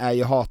slogan är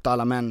ju hata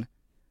alla män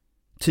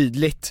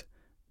tydligt.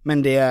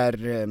 Men det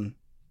är...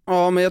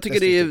 ja, men jag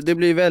tycker det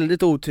blir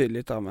väldigt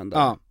otydligt att använda.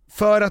 Ja,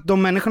 för att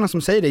de människorna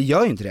som säger det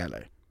gör ju inte det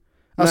heller.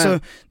 Alltså,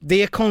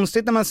 det är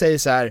konstigt när man säger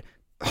så här: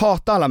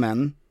 hata alla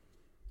män.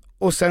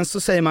 Och sen så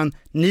säger man,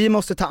 ni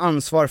måste ta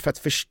ansvar för att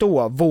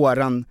förstå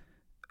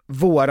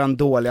våran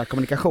dåliga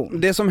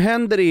kommunikation. Det som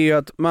händer är ju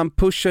att man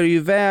pushar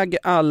iväg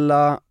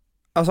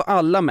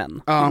alla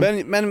män. Ja.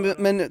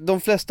 Men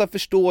de flesta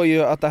förstår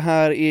ju att det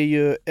här är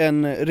ju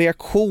en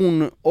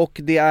reaktion och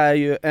det är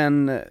ju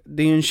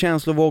en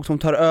känslovåg som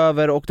tar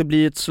över och det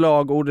blir ett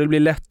slagord, det blir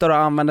lättare att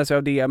använda sig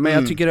av det. Men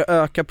jag tycker det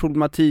ökar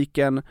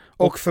problematiken.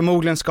 Och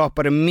förmodligen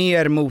skapar det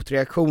mer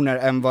motreaktioner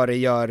än vad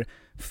det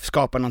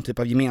skapar någon typ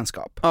av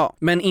gemenskap. Ja,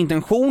 men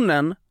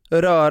intentionen,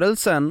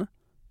 rörelsen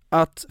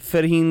att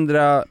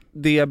förhindra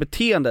det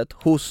beteendet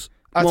hos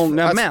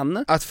många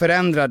män. Att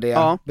förändra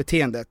det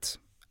beteendet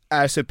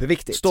är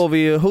superviktigt. Står vi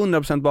ju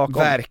 100% bakom.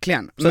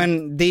 Verkligen. Så,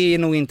 men det är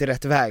nog inte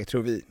rätt väg,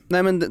 tror vi.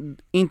 Nej, men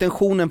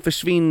intentionen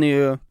försvinner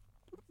ju,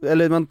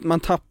 eller man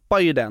tappar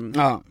ju den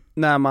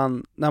när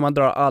man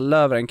drar alla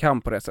över en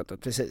kamp på det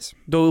sättet. Precis.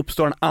 Då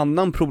uppstår en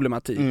annan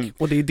problematik.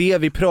 Och det är det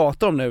vi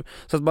pratar om nu.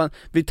 Så att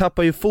vi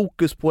tappar ju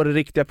fokus på det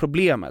riktiga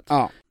problemet.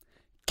 Ja.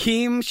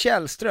 Kim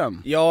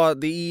Källström. Ja,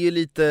 det är ju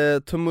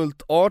lite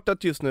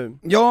tumultartat just nu.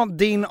 Ja,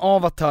 din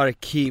avatar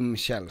Kim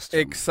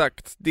Källström.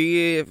 Exakt,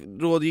 det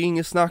råder ju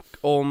ingen snack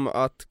om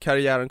att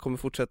karriären kommer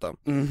fortsätta.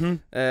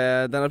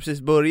 Den har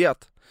precis börjat.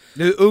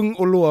 Du är ung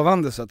och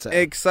lovande så att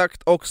säga.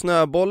 Exakt, och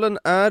snöbollen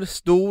är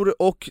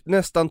stor och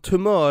nästan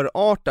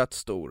tumörartat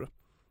stor.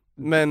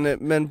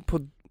 Men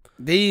på...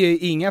 Det är ju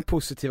inga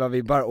positiva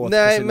vibbar åt.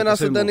 Nej, men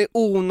alltså den är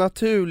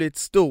onaturligt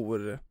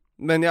stor.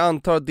 Men jag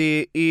antar att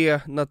det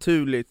är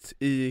naturligt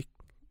i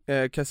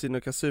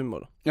Casino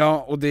Casumo.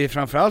 Ja, och det är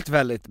framförallt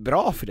väldigt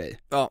bra för dig.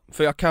 Ja,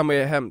 för jag kan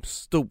med hem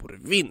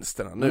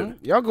storvinsterna nu.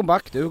 Jag går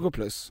back, du går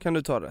plus. Kan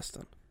du ta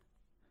resten?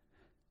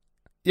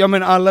 Ja,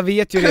 men alla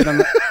vet ju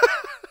redan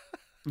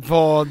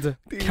vad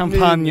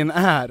kampanjen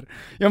är.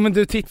 Ja, men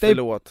du tittar ju...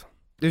 Förlåt.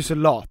 Du är så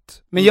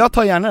lat. Men jag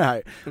tar gärna det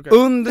här.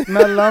 Okay.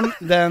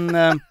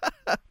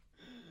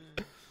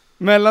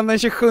 Mellan den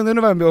 27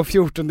 november och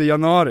 14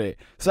 januari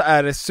så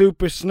är det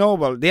Super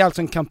Snowball. Det är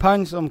alltså en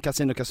kampanj som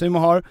Casino Casumo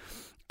har.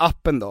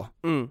 Appen då.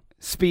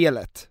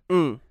 Spelet.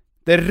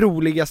 Det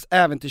roligaste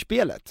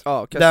äventyrsspelet.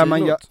 Ja,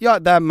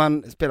 där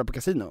man spelar på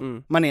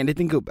kasino. Man är en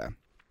liten gubbe.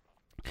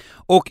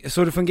 Och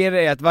så det fungerar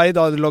är att varje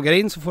dag du loggar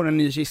in så får du en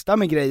ny kista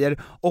med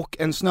grejer och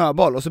en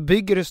snöboll. Och så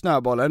bygger du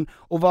snöbollen.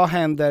 Och vad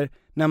händer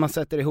när man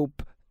sätter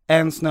ihop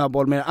en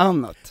snöboll med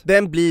annat?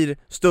 Den blir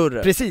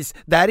större. Precis,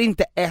 det är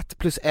inte 1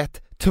 +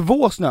 1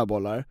 2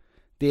 snöbollar.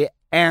 Det är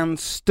en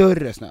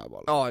större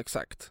snöboll. Ja,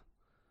 exakt.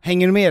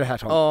 Hänger du med det här,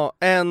 Tom? Ja,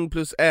 1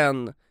 +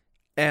 1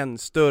 en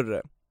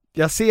större.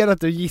 Jag ser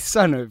att du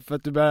gissar nu för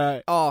att du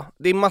börjar... Ja,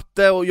 det är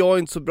matte och jag är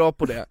inte så bra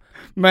på det.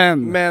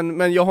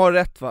 Men jag har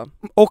rätt, va?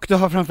 Och du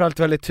har framförallt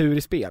väldigt tur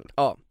i spel.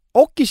 Ja.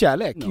 Och i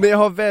kärlek. Men jag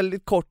har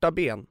väldigt korta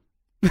ben.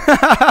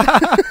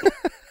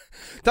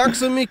 Tack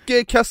så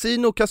mycket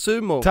Casino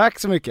Casumo. Tack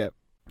så mycket.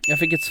 Jag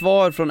fick ett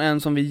svar från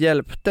en som vi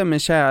hjälpte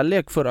med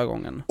kärlek förra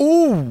gången.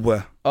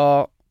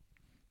 Ja,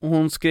 och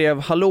hon skrev: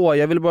 hallå,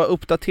 jag vill bara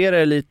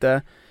uppdatera er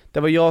lite. Det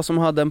var jag som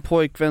hade en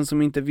pojkvän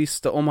som inte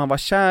visste om han var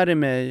kär i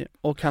mig,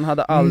 och han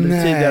hade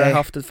aldrig tidigare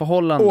haft ett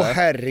förhållande.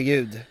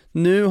 Herregud.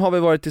 Nu har vi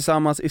varit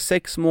tillsammans i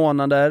 6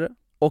 månader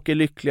och är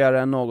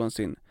lyckligare än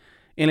någonsin.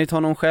 Enligt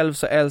honom själv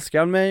så älskar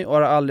han mig och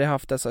har aldrig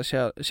haft dessa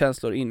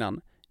känslor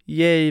innan.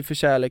 Yay för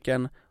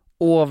kärleken.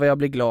 Åh, vad jag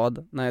blir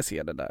glad när jag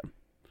ser det där.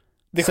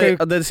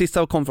 Det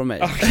sista kom från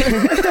mig.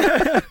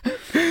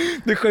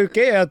 Det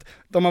sjuka är att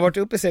de har varit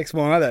uppe i 6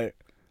 månader.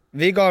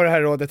 Vi gav det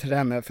här rådet till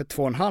henne för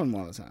 2,5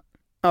 månader sedan.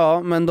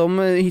 Ja, men de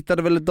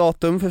hittade väl ett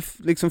datum för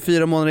liksom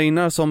 4 månader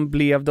innan som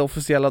blev det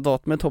officiella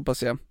datumet,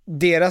 hoppas jag.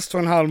 Deras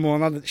 2,5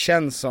 månader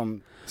känns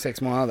som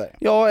 6 månader.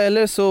 Ja,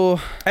 eller så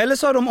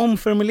har de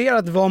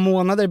omformulerat vad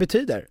månader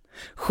betyder.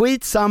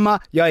 Skitsamma,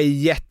 jag är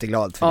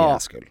jätteglad för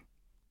deras skull.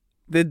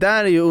 Det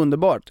där är ju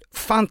underbart.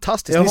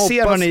 Fantastiskt, ni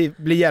ser vad ni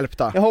blir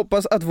hjälpta. Jag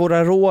hoppas att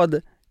våra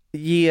råd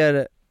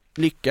ger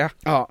lycka.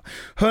 Ja,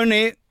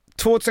 hörni,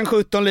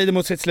 2017 lider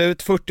mot sitt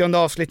slut, 40:e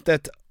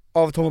avsnittet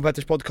av Tom och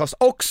Petters podcast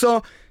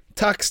också.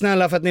 Tack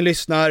snälla för att ni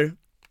lyssnar.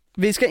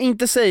 Vi ska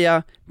inte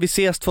säga vi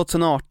ses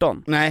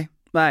 2018. Nej.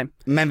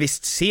 Men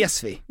visst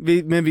ses vi.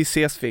 Men vi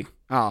ses vi.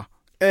 Ja.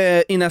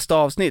 I nästa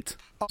avsnitt.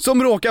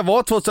 Som råkar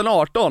vara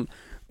 2018.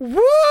 Woo!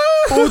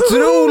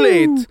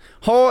 Otroligt!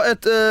 Ha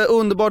ett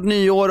underbart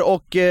nyår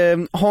och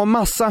ha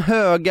massa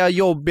höga,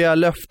 jobbiga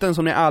löften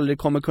som ni aldrig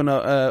kommer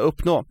kunna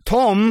uppnå.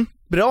 Tom!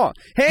 Bra!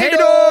 Hej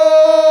då!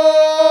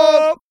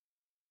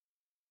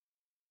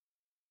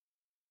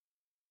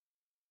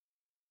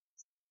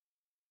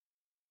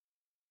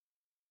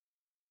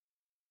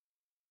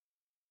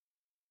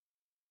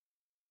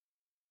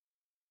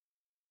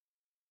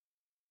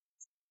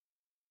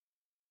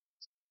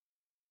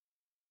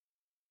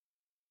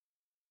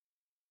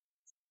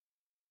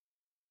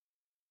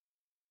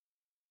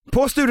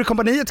 På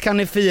Sturecompagniet kan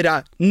ni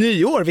fira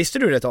nyår, visste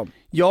du det, Tom?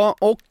 Ja,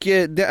 och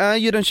det är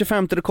ju den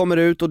 25 det kommer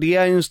ut och det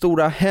är ju den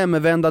stora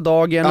hemvända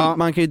dagen. Ja.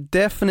 Man kan ju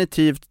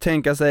definitivt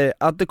tänka sig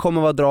att det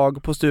kommer vara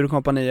drag på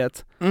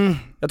Sturecompagniet.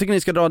 Jag tycker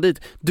ni ska dra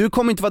dit. Du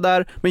kommer inte vara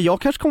där, men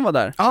jag kanske kommer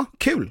vara där. Ja,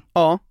 kul.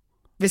 Ja.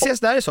 Vi ses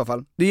där i så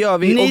fall. Det gör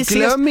vi, och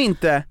glöm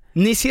inte.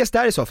 Ni ses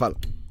där i så fall.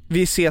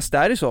 Vi ses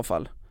där i så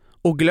fall.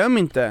 Och glöm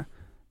inte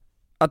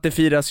att det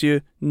firas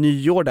ju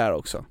nyår där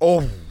också.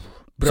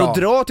 Bra. Så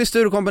dra till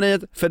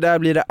Sturecompagniet, för där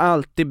blir det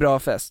alltid bra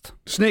fest.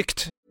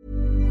 Snyggt.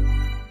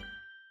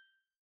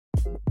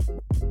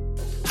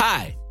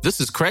 Hi,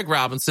 this is Craig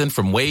Robinson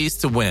from Ways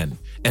to Win,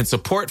 and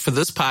support for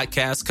this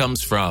podcast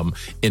comes from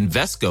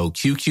Invesco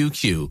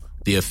QQQ,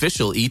 the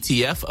official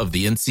ETF of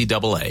the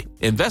NCAA.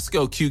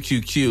 Invesco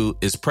QQQ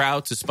is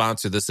proud to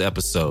sponsor this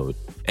episode,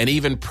 and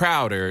even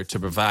prouder to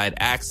provide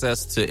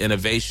access to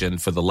innovation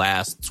for the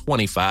last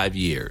 25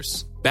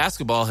 years.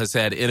 Basketball has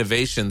had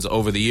innovations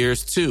over the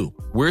years, too.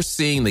 We're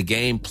seeing the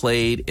game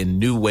played in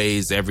new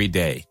ways every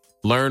day.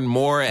 Learn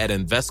more at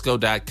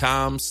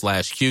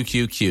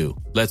Invesco.com/QQQ.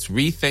 Let's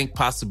rethink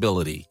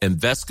possibility.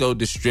 Invesco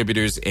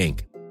Distributors,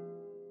 Inc.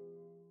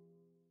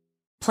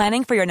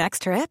 Planning for your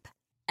next trip?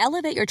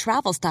 Elevate your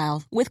travel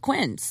style with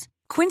Quince.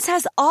 Quince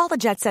has all the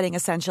jet-setting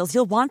essentials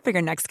you'll want for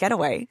your next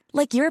getaway,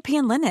 like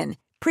European linen,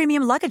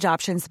 premium luggage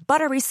options,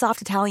 buttery soft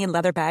Italian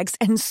leather bags,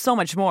 and so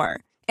much more.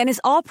 And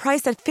is all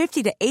priced at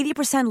 50 to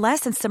 80%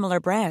 less than similar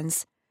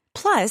brands.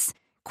 Plus,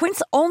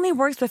 Quince only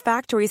works with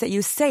factories that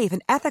use safe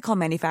and ethical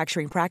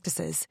manufacturing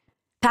practices.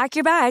 Pack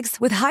your bags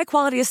with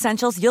high-quality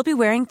essentials you'll be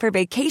wearing for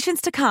vacations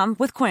to come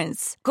with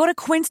Quince. Go to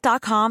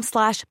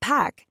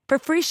quince.com/pack for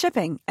free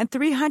shipping and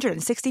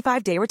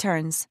 365-day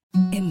returns.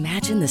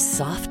 Imagine the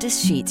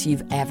softest sheets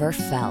you've ever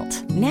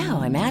felt.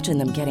 Now imagine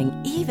them getting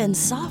even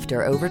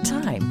softer over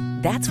time.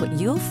 That's what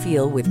you'll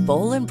feel with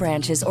Boll &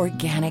 Branch's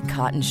organic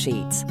cotton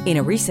sheets. In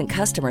a recent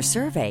customer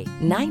survey,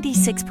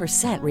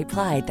 96%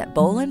 replied that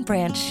Boll &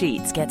 Branch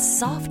sheets get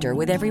softer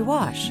with every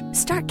wash.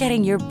 Start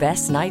getting your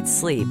best night's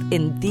sleep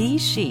in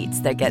these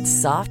sheets that get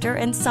softer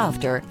and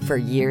softer for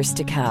years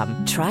to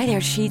come. Try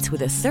their sheets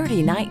with a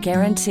 30-night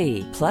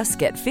guarantee. Plus,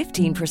 get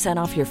 15%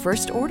 off your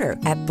first order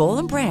at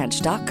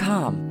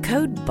bollandbranch.com.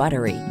 Code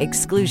BUTTERY.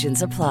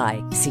 Exclusions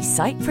apply. See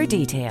site for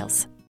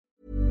details.